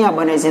તો એ અહીંયા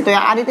બને છે તો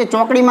આ રીતે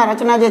ચોકડીમાં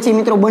રચના જે છે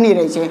મિત્રો બની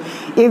રહી છે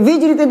એવી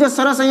જ રીતે જો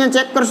સરસ અહીંયા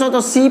ચેક કરશો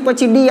તો C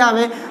પછી D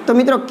આવે તો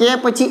મિત્રો K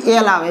પછી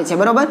L આવે છે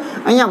બરાબર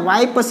અહીંયા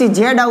Y પછી Z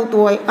આવતું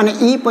હોય અને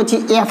E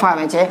પછી F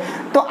આવે છે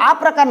તો આ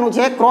પ્રકારનું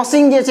છે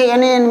ક્રોસિંગ જે છે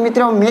એને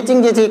મિત્રો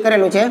મેચિંગ જે છે એ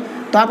કરેલું છે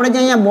તો આપણે જે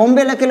અહીંયા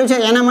બોમ્બે લખેલું છે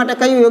એના માટે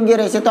કયું યોગ્ય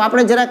રહેશે તો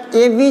આપણે જરાક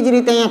એવી જ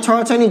રીતે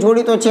અહીંયા 6 ની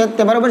જોડી તો છે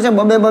તે બરાબર છે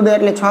બબે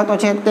એટલે 6 તો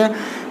છે તે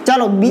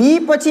ચાલો B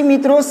પછી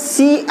મિત્રો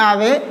C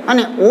આવે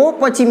અને O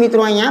પછી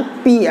મિત્રો અહીંયા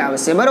P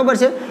આવશે બરાબર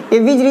છે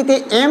એવી જ રીતે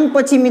M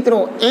પછી મિત્રો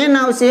N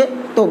આવશે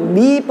તો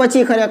B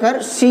પછી ખરેખર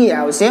C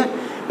આવશે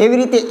એવી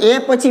રીતે A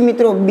પછી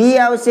મિત્રો B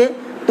આવશે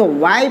તો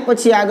Y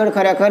પછી આગળ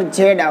ખરેખર Z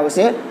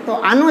આવશે તો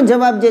આનો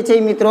જવાબ જે છે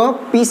મિત્રો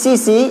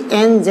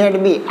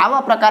PCCNZB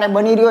આવા પ્રકારે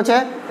બની રહ્યો છે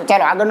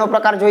ચાલો આગળનો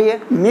પ્રકાર જોઈએ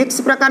મિક્સ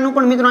પ્રકારનું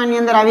પણ મિત્રો આની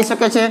અંદર આવી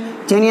શકે છે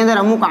જેની અંદર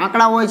અમુક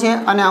આંકડા હોય છે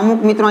અને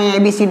અમુક મિત્રો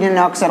અહીંયા ABCD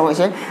ના અક્ષર હોય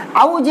છે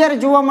આવું જ્યારે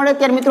જોવા મળે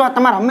ત્યારે મિત્રો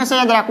તમારે હંમેશા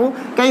યાદ રાખવું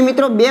કે અહીં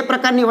મિત્રો બે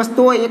પ્રકારની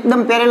વસ્તુઓ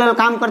એકદમ પેરેલલ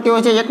કામ કરતી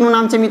હોય છે એકનું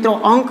નામ છે મિત્રો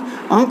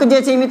અંક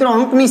જે છે મિત્રો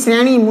અંકની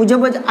શ્રેણી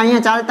મુજબ જ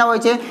અહીંયા ચાલતા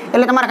હોય છે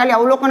એટલે તમારે ખાલી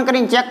અવલોકન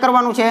કરીને ચેક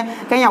કરવાનું છે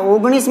કે અહીંયા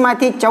 19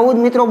 માંથી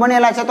 14 મિત્રો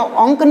બનેલા છે તો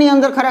અંકની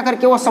અંદર ખરેખર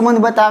કેવો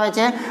સંબંધ બતાવે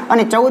છે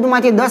અને 14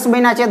 માંથી 10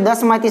 બન્યા છે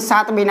 10 માંથી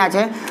 7 બન્યા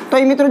છે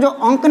તો એ મિત્રો જો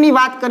અંકની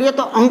વાત કરીએ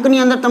તો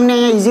અંકની અંદર તમને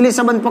અહીંયા ઈઝીલી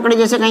સંબંધ પકડી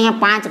જશે કે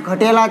અહીંયા 5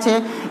 ઘટેલા છે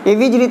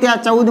એવી જ રીતે આ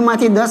 14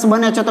 માંથી 10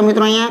 બને છે તો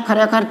મિત્રો અહીંયા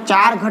ખરેખર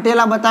 4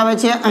 ઘટેલા બતાવે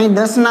છે અહીં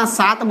 10 ના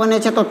 7 બને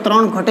છે તો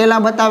 3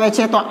 ઘટેલા બતાવે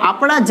છે તો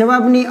આપણા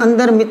જવાબની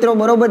અંદર મિત્રો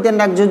બરોબર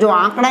ધ્યાન રાખજો જો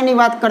આંકડાની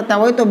વાત કરતા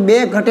હોય તો 2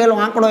 ઘટેલો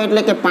આંકડો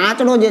એટલે કે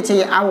પાંચડો જે છે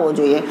એ આવવો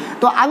જોઈએ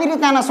તો આવી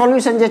રીતે આના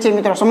સોલ્યુશન જે છે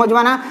મિત્રો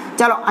સમજવાના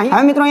ચાલો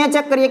હવે મિત્રો અહીંયા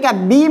ચેક કરીએ કે આ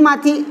B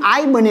માંથી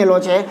I બનેલો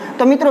છે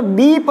તો મિત્રો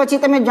B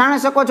પછી તમે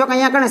જાણી શકો છો કે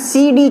અહીંયા કણે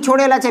CD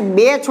છોડેલા છે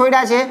 2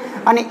 છોડ્યા છે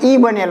અને E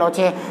બનેલો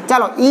છે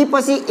ચાલો E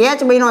પછી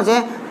H બન્યો છે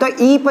તો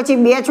E પછી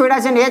 2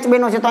 છોડ્યા છે અને H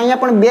બન્યો છે તો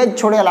અહીંયા પણ 2 જ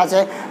છોડેલા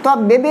છે તો આ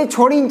બે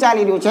છોડીને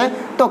ચાલી રહ્યું છે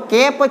તો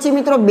K પછી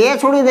મિત્રો 2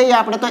 છોડી દઈએ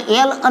આપણે તો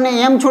L અને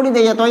M છોડી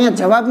દઈએ તો અહીંયા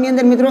જવાબની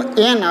અંદર મિત્રો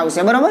N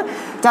આવશે બરાબર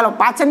ચાલો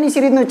પાછળની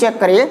સિરીઝનું ચેક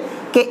કરીએ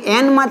કે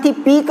N માંથી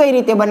P કઈ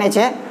રીતે બને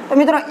છે તો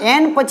મિત્રો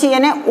N પછી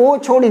એને O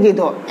છોડી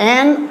દીધો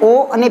N O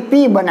અને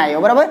P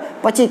બનાવ્યો બરાબર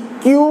પછી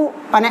Q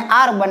અને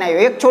R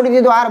બનાવ્યો એક છોડી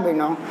દીધો R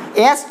બન્યો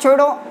S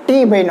છોડો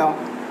T બન્યો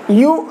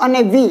U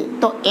અને V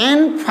તો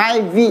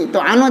N5V તો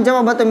આનો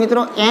જવાબ હતો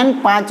મિત્રો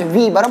N5V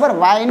બરાબર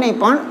Y નહીં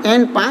પણ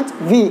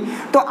N5V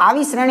તો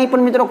આવી શ્રેણી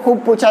પણ મિત્રો ખૂબ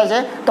પૂછાય છે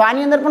તો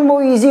આની અંદર પણ બહુ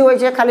ઈઝી હોય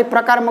છે ખાલી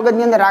પ્રકાર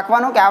મગજની અંદર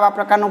રાખવાનો કે આવા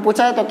પ્રકારનું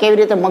પૂછાય તો કેવી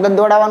રીતે મગજ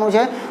દોડાવવાનું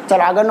છે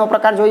ચાલો આગળનો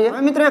પ્રકાર જોઈએ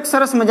હવે મિત્રો એક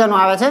સરસ મજાનો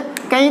આવે છે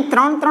કે અહીં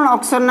 3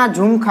 અક્ષરના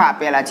ઝુમખા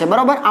આપેલા છે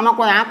બરાબર આમાં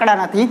કોઈ આંકડા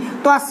નથી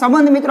તો આ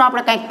સંબંધ મિત્રો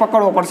આપણે કંઈક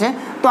પકડવો પડશે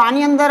તો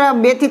આની અંદર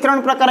 2 થી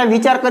 3 પ્રકારે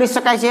વિચાર કરી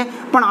શકાય છે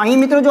પણ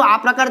અહીં મિત્રો જો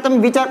આ પ્રકારે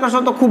તમે વિચાર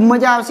કરશો તો ખૂબ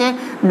મજા આવશે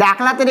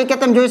દાખલા તરીકે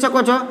તમે જોઈ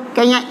શકો છો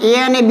કે અહીંયા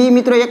A અને B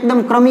મિત્રો એકદમ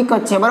ક્રમિક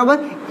જ છે બરાબર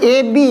A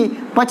B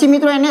પછી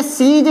મિત્રો એને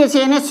C જે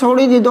છે એને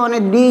છોડી દીધો અને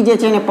D જે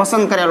છે એને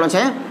પસંદ કરેલો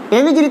છે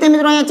એવી જ રીતે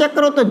મિત્રો અહીંયા ચેક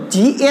કરો તો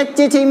GH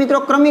જે છે એ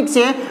મિત્રો ક્રમિક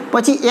છે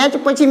પછી H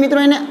પછી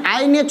મિત્રો એને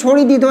I ને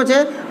છોડી દીધો છે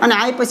અને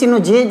I પછીનો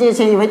J જે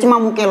છે એ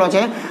વચમાં મૂકેલો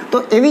છે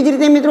તો એવી જ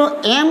રીતે મિત્રો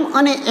M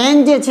અને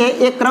N જે છે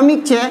એ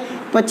ક્રમિક છે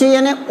પછી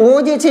એને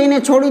O જે છે એને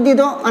છોડી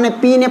દીધો અને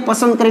P ને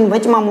પસંદ કરીને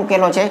વચમાં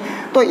મૂકેલો છે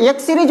તો એક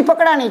સિરીઝ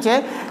પકડાની છે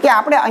કે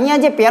આપણે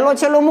અહીંયા જે પહેલો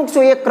છેલ્લો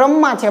મૂકશું એ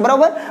ક્રમમાં છે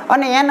બરાબર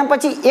અને એના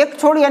પછી એક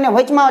છોડી અને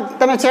વચમાં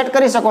તમે સેટ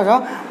કરી શકો છો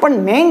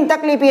પણ મેઇન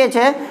તકલીફ એ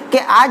છે કે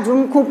આ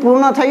ઝુમખું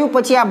પૂર્ણ થયું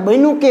પછી આ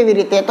બન્યું કેવી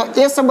રીતે તો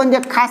એ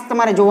સંબંધ ખાસ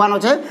તમારે જોવાનો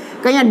છે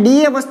કે અહીંયા D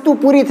એ વસ્તુ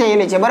પૂરી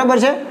થયેલી છે બરાબર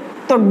છે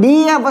તો D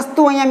આ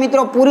વસ્તુ અહીંયા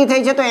મિત્રો પૂરી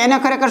થઈ છે તો એને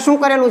ખરેખર શું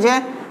કરેલું છે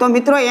તો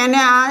મિત્રો એને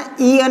આ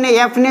ઈ અને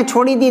એફ ને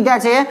છોડી દીધા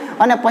છે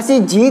અને પછી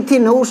જી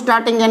થી નવું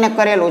સ્ટાર્ટિંગ એને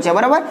કરેલું છે,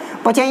 બરાબર.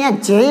 પછી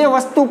અહીંયા જે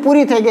વસ્તુ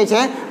પૂરી થઈ ગઈ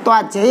છે, તો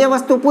આ જે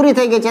વસ્તુ પૂરી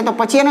થઈ ગઈ છે તો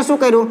પછી એને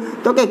શું કર્યું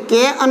તો કે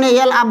કે અને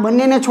એલ આ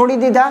બંનેને છોડી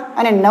દીધા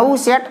અને નવું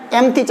સેટ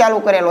એમ થી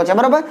ચાલુ કરેલો છે,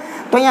 બરાબર.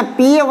 તો અહીંયા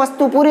પી એ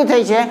વસ્તુ પૂરી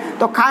થઈ છે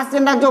તો ખાસ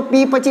ધ્યાન રાખજો,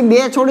 પી પછી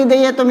 2 છોડી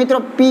દઈએ તો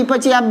મિત્રો પી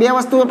પછી આ 2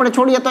 વસ્તુ આપણે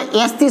છોડીએ તો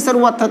એસ થી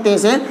શરૂઆત થતી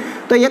છે.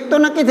 તો એક તો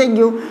નક્કી થઈ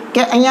ગયું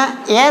કે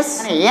અહીંયા એસ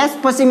અને એસ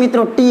પછી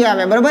મિત્રો ટી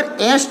આવે, બરાબર.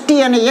 એસ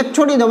ટી અને એક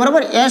છોડી દો,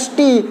 બરાબર. એસ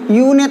ટી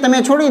યુ ને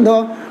તમે છોડી દો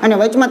અને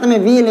વચમાં તમે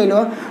વી લઈ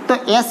લો તો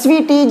એસવી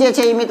ટી જે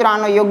છે એ મિત્રો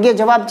આનો યોગ્ય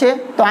જવાબ છે.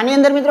 તો આની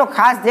અંદર મિત્રો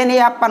ખાસ ધ્યાન એ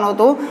આપવાનું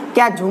હતું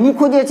કે આ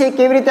ઝુમખું જે છે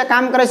કેવી રીતે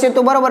કામ કરે છે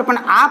તો બરાબર, પણ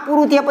આ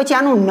પૂરું થયા પછી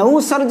આનું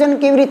નવું સર્જન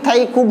કેવી રીતે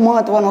થાય એ ખૂબ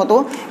મહત્વનું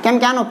હતું, કેમ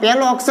કે આનો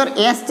પહેલો અક્ષર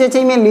એસ જે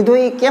છે મેં લીધો.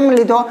 એ કેમ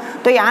લીધો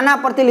તો એ આના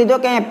પરથી લીધો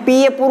કે અહીંયા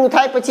પી એ પૂરું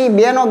થાય પછી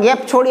 2 નો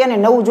ગેપ છોડી અને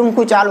નવું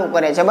ઝુમખું ચાલુ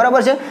કરે છે,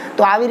 બરાબર છે.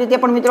 તો આવી રીતે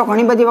પણ મિત્રો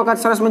ઘણી બધી વખત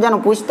સરસ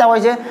મજાનું પૂછતા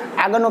હોય છે.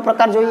 આગળનો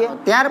પ્રકાર જોઈએ.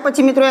 ત્યાર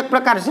પછી મિત્રો એક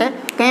પ્રકાર છે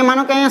કે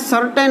માનો કે અહીંયા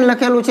સર્ટેન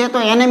લખેલું છે તો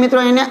એને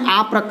મિત્રો એને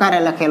આ પ્રકારે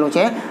લખેલું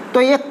છે. તો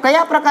એ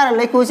કયા પ્રકારે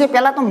લખ્યું છે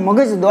પહેલા તો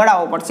મગજ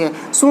દોડાવવો પડશે.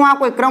 શું આ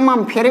કોઈ ક્રમ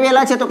આમ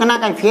ફેરવેલા છે તો કે ના,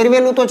 કાંઈ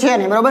ફેરવેલું તો છે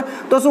નહીં, બરાબર.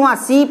 તો શું આ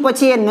સી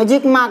પછી એ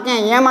નજીકમાં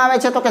ક્યાંય એમ આવે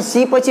છે તો કે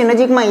સી પછી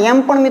નજીકમાં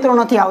એમ પણ મિત્રો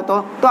નથી આવતો.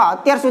 તો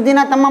અત્યાર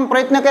સુધીના તમામ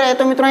પ્રયત્ન કર્યા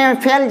તો મિત્રો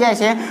અહીંયા ફેલ જાય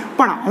છે.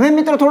 પણ હવે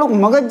મિત્રો થોડુંક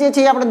મગજ જે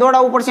છે એ આપણે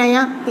દોડાવવું પડશે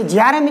અહીંયા, કે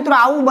જ્યારે મિત્રો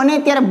આવું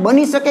બને ત્યારે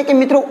બની શકે કે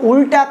મિત્રો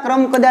ઉલટા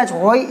ક્રમ કદાચ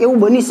હોય એવું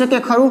બની શકે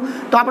ખરું.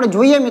 તો આપણે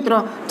જોઈએ મિત્રો.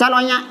 ચાલો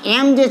અહીંયા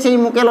એમ જે છે એ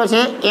મૂકેલો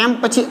છે, એમ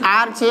પછી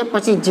આર છે,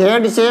 પછી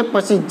ઝેડ છે,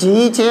 પછી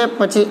જી છે,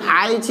 પછી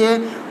આઈ છે,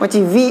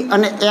 પછી વી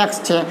અને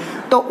એક્સ છે.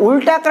 તો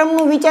ઉલટા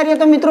ક્રમનું વિચારીએ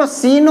તો મિત્રો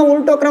સી નો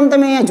ઉલટો ક્રમ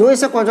તમે અહીંયા જોઈ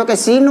શકો છો કે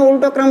સી નો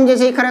ઉલટો ક્રમ જે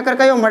છે એ ખરેખર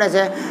કયો મળે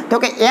છે તો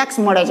કે એક્સ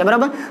મળે છે,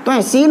 બરાબર. તો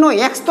અહીં સી નો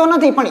એક્સ તો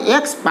નથી પણ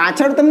એક્સ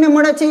પાછળ તમને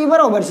મળે છે એ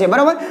બરોબર છે,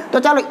 બરાબર.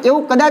 તો ચાલો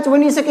એવું કદાચ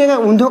બની શકે કે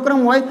ઊંધો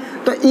ક્રમ હોય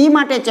તો ઈ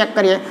માટે ચેક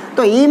કરીએ.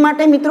 તો ઈ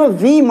માટે મિત્રો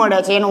વી મળે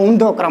છે એનો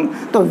ઊંધો ક્રમ.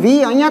 તો વી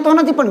અહીંયા તો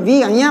નથી પણ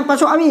વી અહીંયા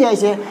પાછો આવી જાય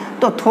છે.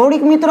 તો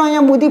થોડીક મિત્રો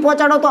અહીંયા બુદ્ધિ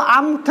પહોંચાડો તો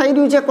આમ થઈ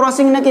રહ્યું છે,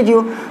 ક્રોસિંગ નથી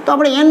થયું. તો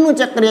આપણે એન નું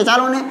ચેક કરીએ.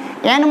 ચાલો ને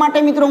એન માટે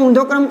મિત્રો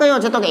ઊંધો ક્રમ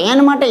કયો છે તો કે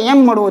એન માટે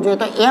એમ મળવો જોઈએ,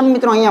 તો એમ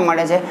મિત્રો અહીંયા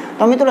મળે છે.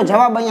 તો મિત્રો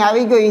જવાબ અહીંયા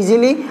આવી ગયો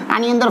ઇઝીલી.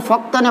 આની અંદર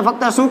ફક્ત ને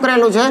ફક્ત શું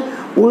કરેલું છે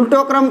ઉલટો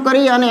ક્રમ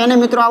કરી અને એને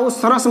મિત્રો આવું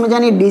સરસ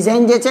મજાની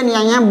ડિઝાઇન જે છે ને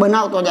અહીંયા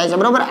બનાવતો જાય છે,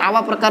 બરાબર.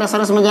 આવા પ્રકારે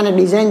સરસ મજાની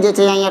ડિઝાઇન જે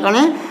છે અહીંયા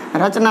કણે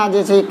રચના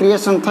જે છે એ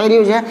ક્રિએશન થઈ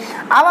રહ્યું છે.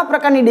 આવા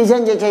પ્રકારની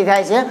ડિઝાઇન જે છે એ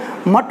થાય છે.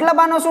 મતલબ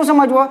આનો શું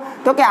સમજવો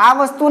તો કે આ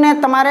વસ્તુને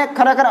તમારે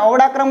ખરેખર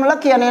અવળા ક્રમ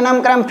લખી અને એના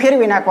ક્રમ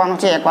ફેરવી નાખવાનું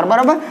છે એકવાર,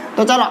 બરાબર.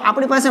 તો ચાલો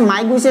આપણી પાસે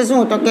માગ્યું છે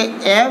શું તો કે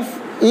એફ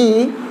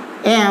ઈ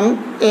એમ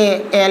એ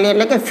એલ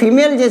એટલે કે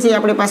ફિમેલ જે છે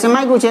આપણી પાસે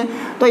માંગ્યું છે.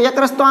 તો એક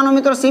રસ્તો આનો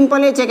મિત્રો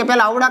સિમ્પલ એ છે કે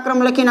પહેલા અવળા ક્રમ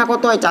લખી નાખો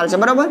તોય ચાલશે,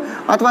 બરાબર.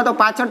 અથવા તો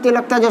પાછળથી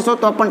લખતા જશો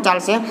તો પણ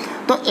ચાલશે.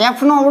 તો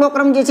એફ નો અવળો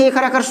ક્રમ જે છે એ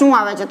ખરેખર શું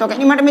આવે છે તો કે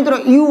એની માટે મિત્રો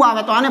યુ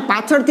આવે. તો આને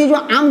પાછળથી જો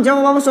આમ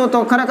જવાબ આવશો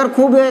તો ખરેખર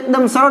ખૂબ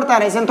એકદમ સરળતા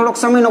રહેશે અને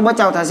થોડોક સમયનો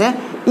બચાવ થશે.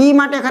 ઈ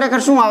માટે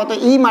ખરેખર શું આવે તો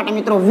ઈ માટે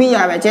મિત્રો વી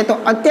આવે છે. તો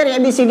અત્યારે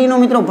એબીસીડી નો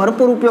મિત્રો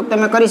ભરપૂર ઉપયોગ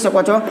તમે કરી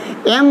શકો છો.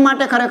 એમ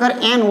માટે ખરેખર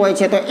એન હોય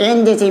છે તો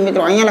એન જે છે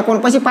મિત્રો અહીંયા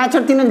લખવાનું, પછી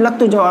પાછળથી જ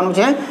લખતું જવાનું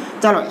છે.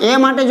 ચાલો એ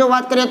માટે જો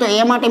વાત કરીએ તો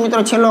એ માટે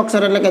મિત્રો છેલ્લો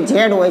અક્ષર એટલે કે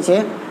ઝેડ હોય છે.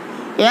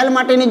 એલ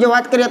માટેની જો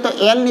વાત કરીએ તો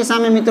એલ ની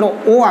સામે મિત્રો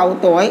ઓ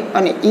આવતો હોય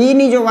અને ઈ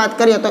ની જો વાત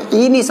કરીએ તો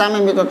ઈ ની સામે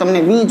મિત્રો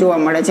તમને વી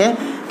જોવા મળે છે.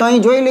 તો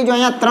અહીં જોઈ લેજો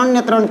અહીંયા 3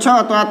 ને 3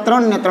 6, તો આ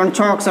 3 ને 3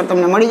 6 અક્ષર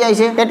તમને મળી જાય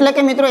છે. એટલે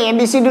કે મિત્રો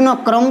એબીસીડી નો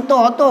ક્રમ તો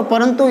હતો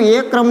પરંતુ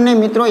એ ક્રમને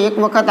મિત્રો એક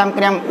વખત આમ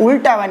કરી આમ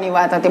ઉલટાવાની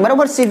વાત હતી,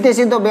 બરાબર. સીધે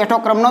સીધો બેઠો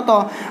ક્રમ નહોતો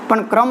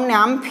પણ ક્રમને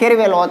આમ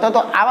ફેરવેલો હતો.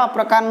 તો આવા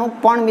પ્રકારનું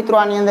પણ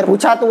મિત્રો આની અંદર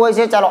પૂછાતું હોય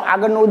છે. ચાલો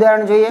આગળનું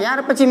ઉદાહરણ જોઈએ.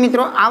 ત્યાર પછી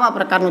મિત્રો આવા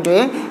પ્રકારનું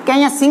જોઈએ કે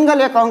અહીંયા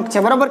સિંગલ એક અંક છે,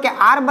 બરાબર, કે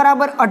આર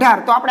બરાબર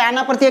 18. તો આપણે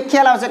આના પરથી એક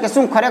ખ્યાલ આવશે કે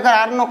શું ખરેખર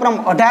આર નો ક્રમ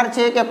 18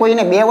 છે કે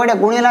કોઈને 2 વડે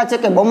ગુણેલા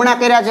છે કે બમણા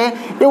કર્યા છે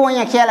એવું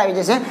અહીંયા ખ્યાલ આવી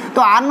જશે.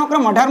 તો આર નો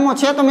ક્રમ 18મો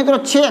છે તો મિત્રો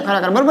છે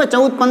ખરેખર, બરાબર.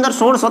 14 15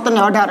 16 17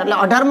 ને 18 એટલે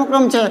 18મો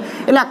ક્રમ છે.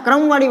 એટલે આ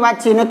ક્રમવાળી વાત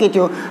છે નક્કી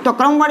થયું. તો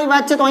ક્રમવાળી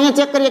વાત છે તો અહીંયા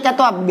ચેક કરીએ કે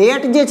તો આ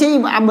બેટ જે છે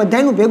આ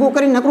બધાનું ભેગું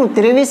કરીને નકરું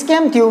 23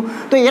 કેમ થયું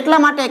તો એટલા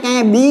માટે કે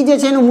અહીંયા બી જે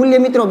છે એનું મૂલ્ય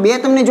મિત્રો 2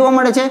 તમને જોવા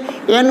મળે છે,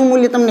 એનું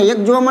મૂલ્ય તમને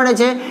 1 જોવા મળે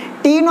છે.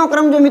 ટી નો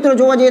ક્રમ જો મિત્રો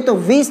જોવા જઈએ તો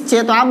 20 છે.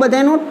 તો આ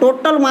બધાનું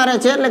ટોટલ મારે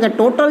છે એટલે કે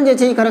ટોટલ જે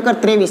છે એ ખરેખર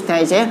 23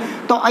 થાય છે.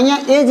 તો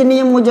અહીંયા એ જ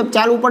નિયમ મુજબ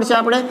ચાલવું પડશે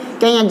આપણે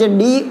કે અહીંયા જે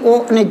ડી ઓ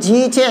અને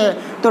જી છે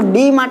તો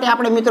ડી માટે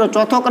આપણે મિત્રો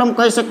ચોથો ક્રમ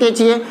કહી શકીએ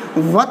છીએ,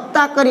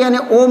 વત્તા કરી અને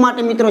ઓ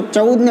માટે મિત્રો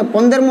 14 ને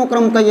 15મો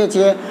ક્રમ કહીએ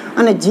છીએ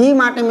અને જી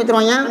માટે મિત્રો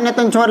અહીંયા ને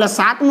 3 6 એટલે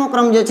 7મો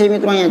ક્રમ જે છે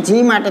મિત્રો અહીંયા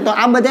જી માટે. તો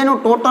આ બધાનો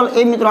ટોટલ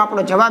એ મિત્રો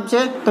આપણો જવાબ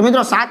છે. તો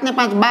મિત્રો 7 ને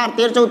 5 12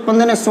 13 14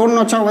 15 ને 16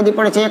 નો 6 વધી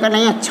પડે છે એટલે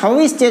અહીંયા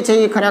 26 જે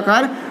છે એ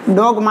ખરેખર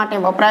ડોગ માટે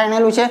વપરાય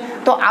આનેલું છે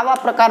તો આવા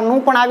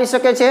પ્રકારનું પણ આવી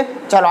શકે છે।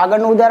 ચાલો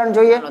આગળનું ઉદાહરણ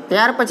જોઈએ।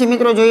 ત્યાર પછી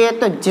મિત્રો જોઈએ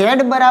તો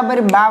z બરાબર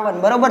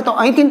 52 બરોબર। તો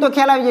અહીંથી તો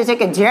ખ્યાલ આવી જશે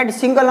કે z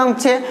સિંગલ અંક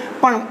છે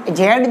પણ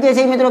z જે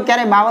છે મિત્રો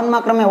ક્યારે 52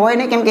 માં ક્રમે હોય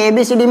નહીં, કેમ કે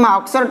ABCD માં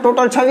અક્ષર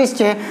ટોટલ 26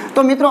 છે।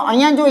 તો મિત્રો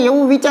અહીંયા જો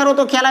એવું વિચારો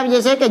તો ખ્યાલ આવી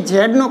જશે કે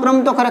z નો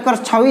ક્રમ તો ખરેખર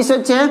 26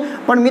 જ છે,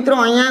 પણ મિત્રો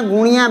અહીંયા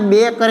ગુણ્યા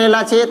 2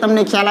 કરેલા છે,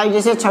 તમને ખ્યાલ આવી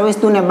જશે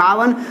 26 ×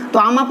 52। તો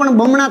આમાં પણ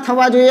બમણા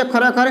થવા જોઈએ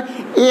ખરેખર,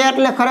 a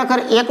એટલે ખરેખર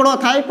એકડો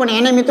થાય પણ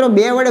એને મિત્રો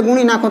 2 વડે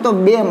ગુણી નાખો તો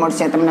 2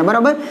 મળશે તમને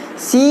બરાબર।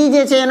 c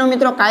જે છે એનો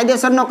મિત્રો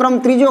કાયદેસરનો ક્રમ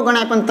ત્રીજો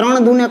ગણાય પણ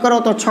 3 દૂને કરો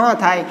તો 6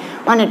 થાય,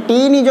 અને t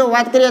ની જો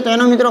વાત કરીએ તો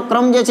એનો મિત્રો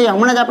ક્રમ જે છે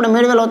હમણાં જ આપણે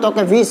મેળવેલો હતો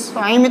કે 20। તો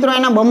અહીં મિત્રો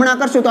એના બમણા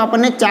કરશું તો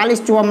આપણને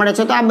 40 જોવા મળે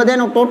છે। તો આ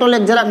બધાનો ટોટલ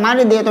એક જરાક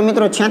મારી દઈએ તો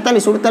મિત્રો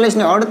 46, 48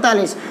 ને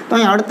 48, તો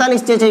અહીં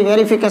 48 જે છે એ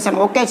વેરિફિકેશન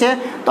ઓકે છે।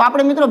 તો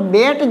આપણે મિત્રો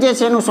બેટ જે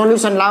છે એનું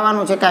સોલ્યુશન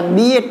લાવવાનું છે કે આ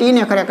b એ t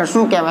ને ખરેખર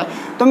શું કહેવાય।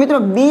 તો મિત્રો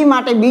b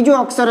માટે બીજો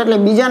અક્ષર એટલે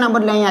બીજાના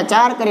બદલે અહીંયા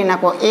 4 કરી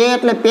નાખો, a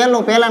એટલે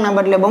પહેલાના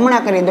બદલે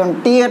બમણા કરી દો,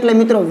 t એટલે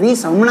મિત્રો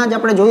 20 હમણાં જ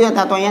આપણે જોયા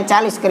હતા તો અહીંયા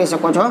 40 કરી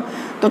શકો છો।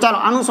 તો ચાલો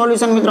આનું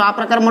સોલ્યુશન મિત્રો આ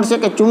પ્રકાર મળશે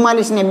કે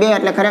 44 ને 2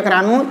 એટલે ખરેખર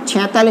આનું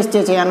 46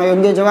 જે છે આનો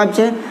યોગ્ય જવાબ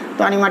છે।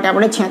 તો આની માટે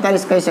આપણે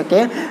 46 કહી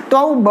શકીએ। તો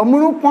આવું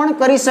બમણું પણ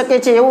કરી શકે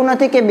છે, એવું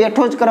નથી કે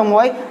બેઠો જ ક્રમ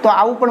હોય, તો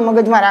આવું પણ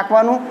મગજમાં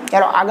રાખવાનું।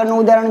 ચાલો આગળનું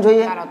ઉદાહરણ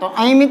જોઈએ। તો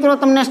અહીં મિત્રો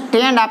તમને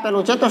સ્ટેન્ડ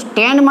આપેલું છે, તો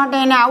સ્ટેન્ડ માટે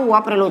એને આવું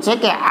વાપરેલું છે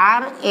કે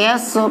r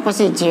s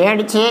પછી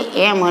z છે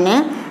m અને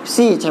c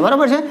છે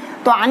બરાબર છે।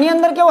 તો આની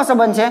અંદર કેવો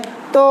સંબંધ છે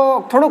તો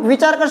થોડુંક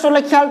વિચાર કરશો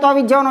એટલે ખ્યાલ તો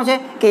આવી જ જવાનો છે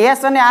કે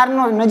s અને r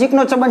નો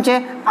નજીકનો સંબંધ છે,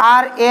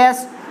 r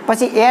s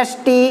પછી s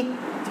t,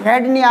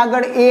 z ની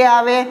આગળ a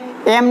આવે,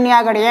 m ની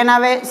આગળ n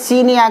આવે,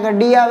 c ની આગળ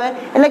d આવે,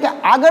 એટલે કે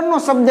આગળનો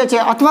શબ્દ છે।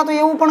 અથવા તો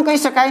એવું પણ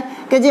કહી શકાય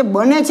કે જે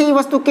બને છે એ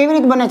વસ્તુ કેવી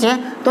રીતે બને છે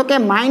તો કે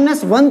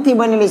 -1 થી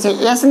બનેલી છે।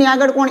 s ની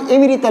આગળ કોણ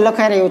એવી રીતે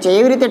લખાઈ રહ્યું છે,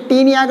 એવી રીતે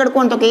t ની આગળ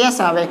કોણ તો કે s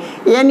આવે,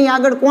 a ની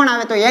આગળ કોણ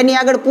આવે તો a ની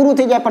આગળ પૂરું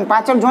થઈ જાય પણ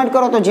પાછળ જોઈન્ટ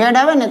કરો તો z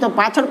આવે ને, તો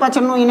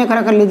પાછળનો એને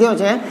ખરેખર લીધો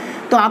છે।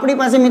 તો આપણી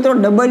પાસે મિત્રો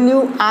w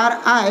r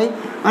i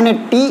અને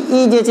t e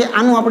જે છે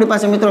આનું આપણી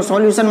પાસે મિત્રો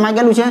સોલ્યુશન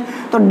માંગેલું છે।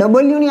 તો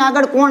w ની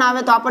આગળ કોણ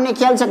આવે તો આપણને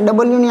ખ્યાલ છે કે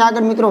w ની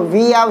આગળ મિત્રો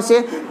v આવશે।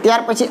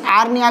 ત્યાર પછી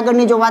r ની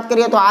આગળની જો વાત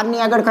કરીએ તો r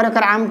ની આગળ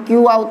ખરેખર આમ q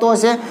આવતો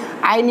હશે,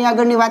 i ની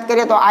આગળની વાત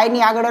કરીએ તો i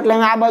ની આગળ એટલે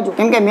આ બાજુ,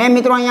 કેમ કે મેં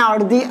મિત્રો અહીંયા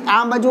અડધી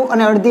આ બાજુ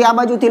અને અડધી આ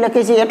બાજુથી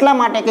લખી છે એટલા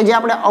માટે કે જે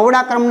આપણે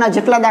અવળા ક્રમના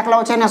જેટલા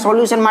દાખલાઓ છે એના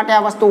સોલ્યુશન માટે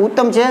આ વસ્તુ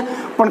ઉત્તમ છે।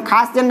 પણ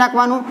ખાસ ધ્યાન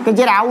રાખવાનું કે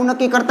જ્યારે આવું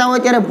નક્કી કરતા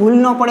હોય ત્યારે ભૂલ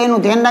ન પડે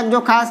એનું ધ્યાન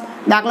રાખજો ખાસ।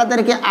 દાખલા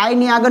તરીકે i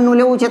ની આગળનું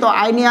લેવું છે તો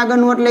i ની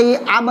આગળનું એટલે એ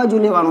આ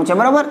બાજુ લેવાનું છે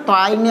બરાબર। તો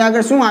i ની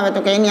આગળ શું આવે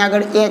તો કે એની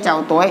આગળ h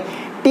આવતો હોય,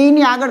 t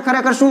ની આગળ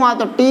ખરેખર શું આવે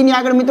તો t ની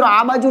આગળ મિત્રો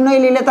આ બાજુ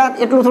નહીં લઈ લેતા,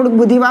 એટલું થોડુંક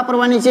બુદ્ધિ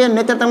વાપરવાની છે,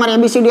 નહીંતર તમારે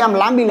ABCD આમ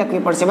લાંબી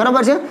લખવી પડશે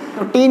બરાબર છે।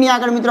 તો t ની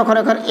આગળ મિત્રો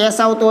ખરેખર s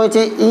આવતો હોય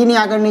છે। e ની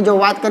આગળની જો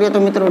વાત કરીએ તો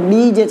મિત્રો d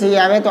જે છે એ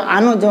આવે, તો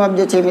આનો જવાબ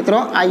જે છે મિત્રો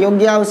આ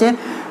યોગ્ય આવશે।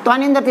 તો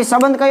આની અંદરથી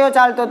સંબંધ કયો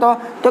ચાલતો હતો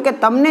તો કે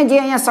તમને જે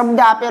અહીંયા શબ્દ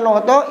આપેલો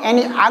હતો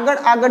એની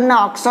આગળના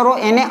અક્ષરો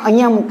એને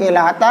અહીંયા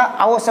મૂકેલા હતા,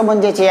 આવો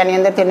સંબંધ જે છે એની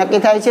અંદરથી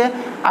નક્કી થાય છે।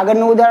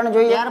 આગળનું ઉદાહરણ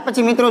જોઈએ। ત્યાર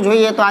પછી મિત્રો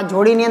જોઈએ તો આ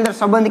જોડીની અંદર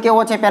સંબંધ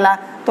કેવો છે પહેલા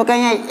તો કે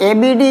અહીંયા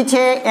ABD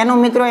છે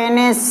એનું મિત્રો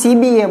એને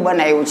CBA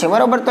બનાવ્યું છે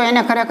બરોબર। તો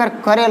એને ખરેખર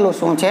કરેલું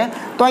શું છે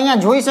તો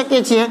અહીંયા જોઈ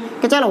શકીએ છીએ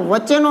કે ચાલો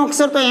વચ્ચેનો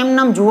અક્ષર તો એમ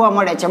નામ જોવા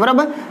મળે છે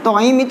બરાબર। તો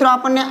અહીં મિત્રો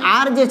આપણને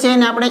R જે છે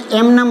એને આપણે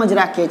એમ નામ જ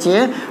રાખીએ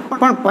છીએ,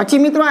 પણ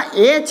પછી મિત્રો આ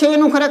A છે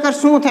એનું ખરેખર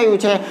શું થયું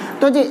છે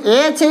તો જે A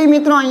છે એ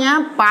મિત્રો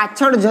અહીંયા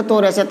પાછળ જતો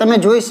રહેશે, તમે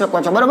જોઈ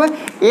શકો છો બરાબર।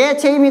 A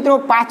છે એ મિત્રો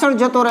પાછળ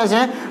જતો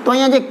રહેશે, તો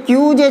અહીંયા જે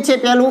Q જે છે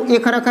પહેલું એ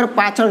ખરેખર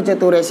પાછળ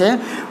જતું રહેશે।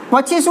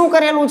 પછી શું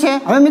કરેલું છે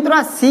હવે મિત્રો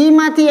આ C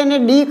માંથી એને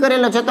D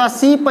કરેલો છે, તો આ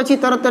C પછી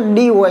તરત જ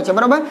D હોય છે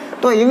બરાબર।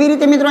 તો એવી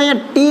રીતે મિત્રો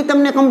અહીંયા T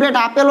તમને કમ્પ્લીટ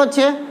આપેલો જ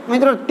છે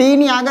મિત્રો, T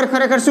ની આગળ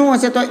ખરેખર શું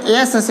હશે તો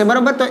S હશે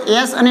બરાબર। તો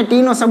S અને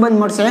T નો સંબંધ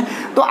મળશે।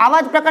 તો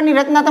આવા જ પ્રકારની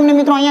રચના તમને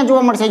મિત્રો અહીંયા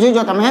જોવા મળશે,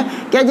 જોજો તમે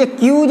કે જે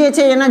Q જે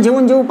છે એના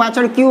જેવું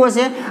પાછળ Q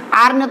હશે,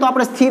 R ને તો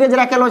આપણે સ્થિર જ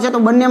રાખેલો છે, તો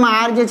બંનેમાં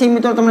R જે છે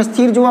મિત્રો તમને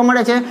સ્થિર જોવા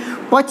મળે છે।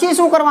 પછી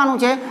શું કરવાનું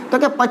છે તો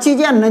કે પછી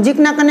જે આ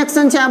નજીકના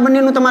કનેક્શન છે આ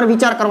બંનેનું તમારે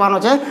વિચાર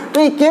કરવાનો છે। તો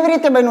એ કેવી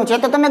રીતે બન્યું છે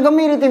તો તમે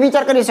ગમે રીતે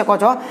વિચાર કરી શકો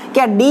છો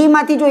કે આ D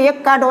માંથી જો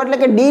એક કાઢો એટલે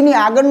કે D ની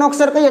આગળનો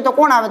અક્ષર કહીએ તો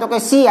કોણ આવે તો કે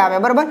C આવે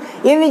બરાબર।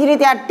 એવી જ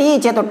રીતે આ T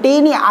છે તો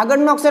T ની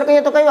આગળનો અક્ષર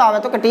કહીએ તો કયો આવે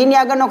તો કે T ની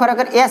આગળનો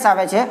ખરેખર S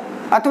આવે છે।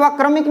 અથવા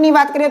ક્રમિકની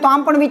વાત કરીએ તો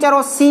આમ પણ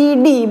વિચારો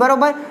CD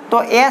બરોબર, તો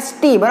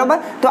ST બરોબર।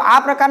 તો આ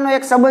પ્રકારનો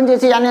એક સંબંધ જે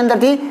છે આની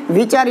અંદરથી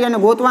વિચારી અને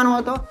ગોતવાનો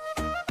હતો।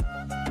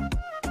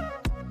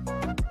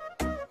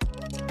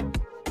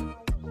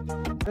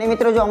 અને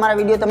મિત્રો જો અમારા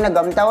વિડીયો તમને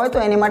ગમતા હોય તો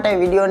એની માટે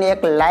વિડીયોને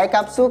એક લાઇક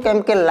આપશું, કેમ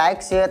કે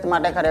લાઇક સેહત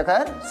માટે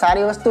ખરેખર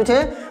સારી વસ્તુ છે।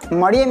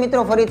 મળીએ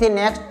મિત્રો ફરીથી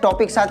નેક્સ્ટ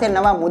ટોપિક સાથે,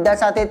 નવા મુદ્દા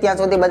સાથે।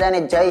 ત્યાં સુધી બધાને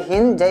જય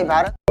હિન્દ, જય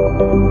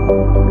ભારત।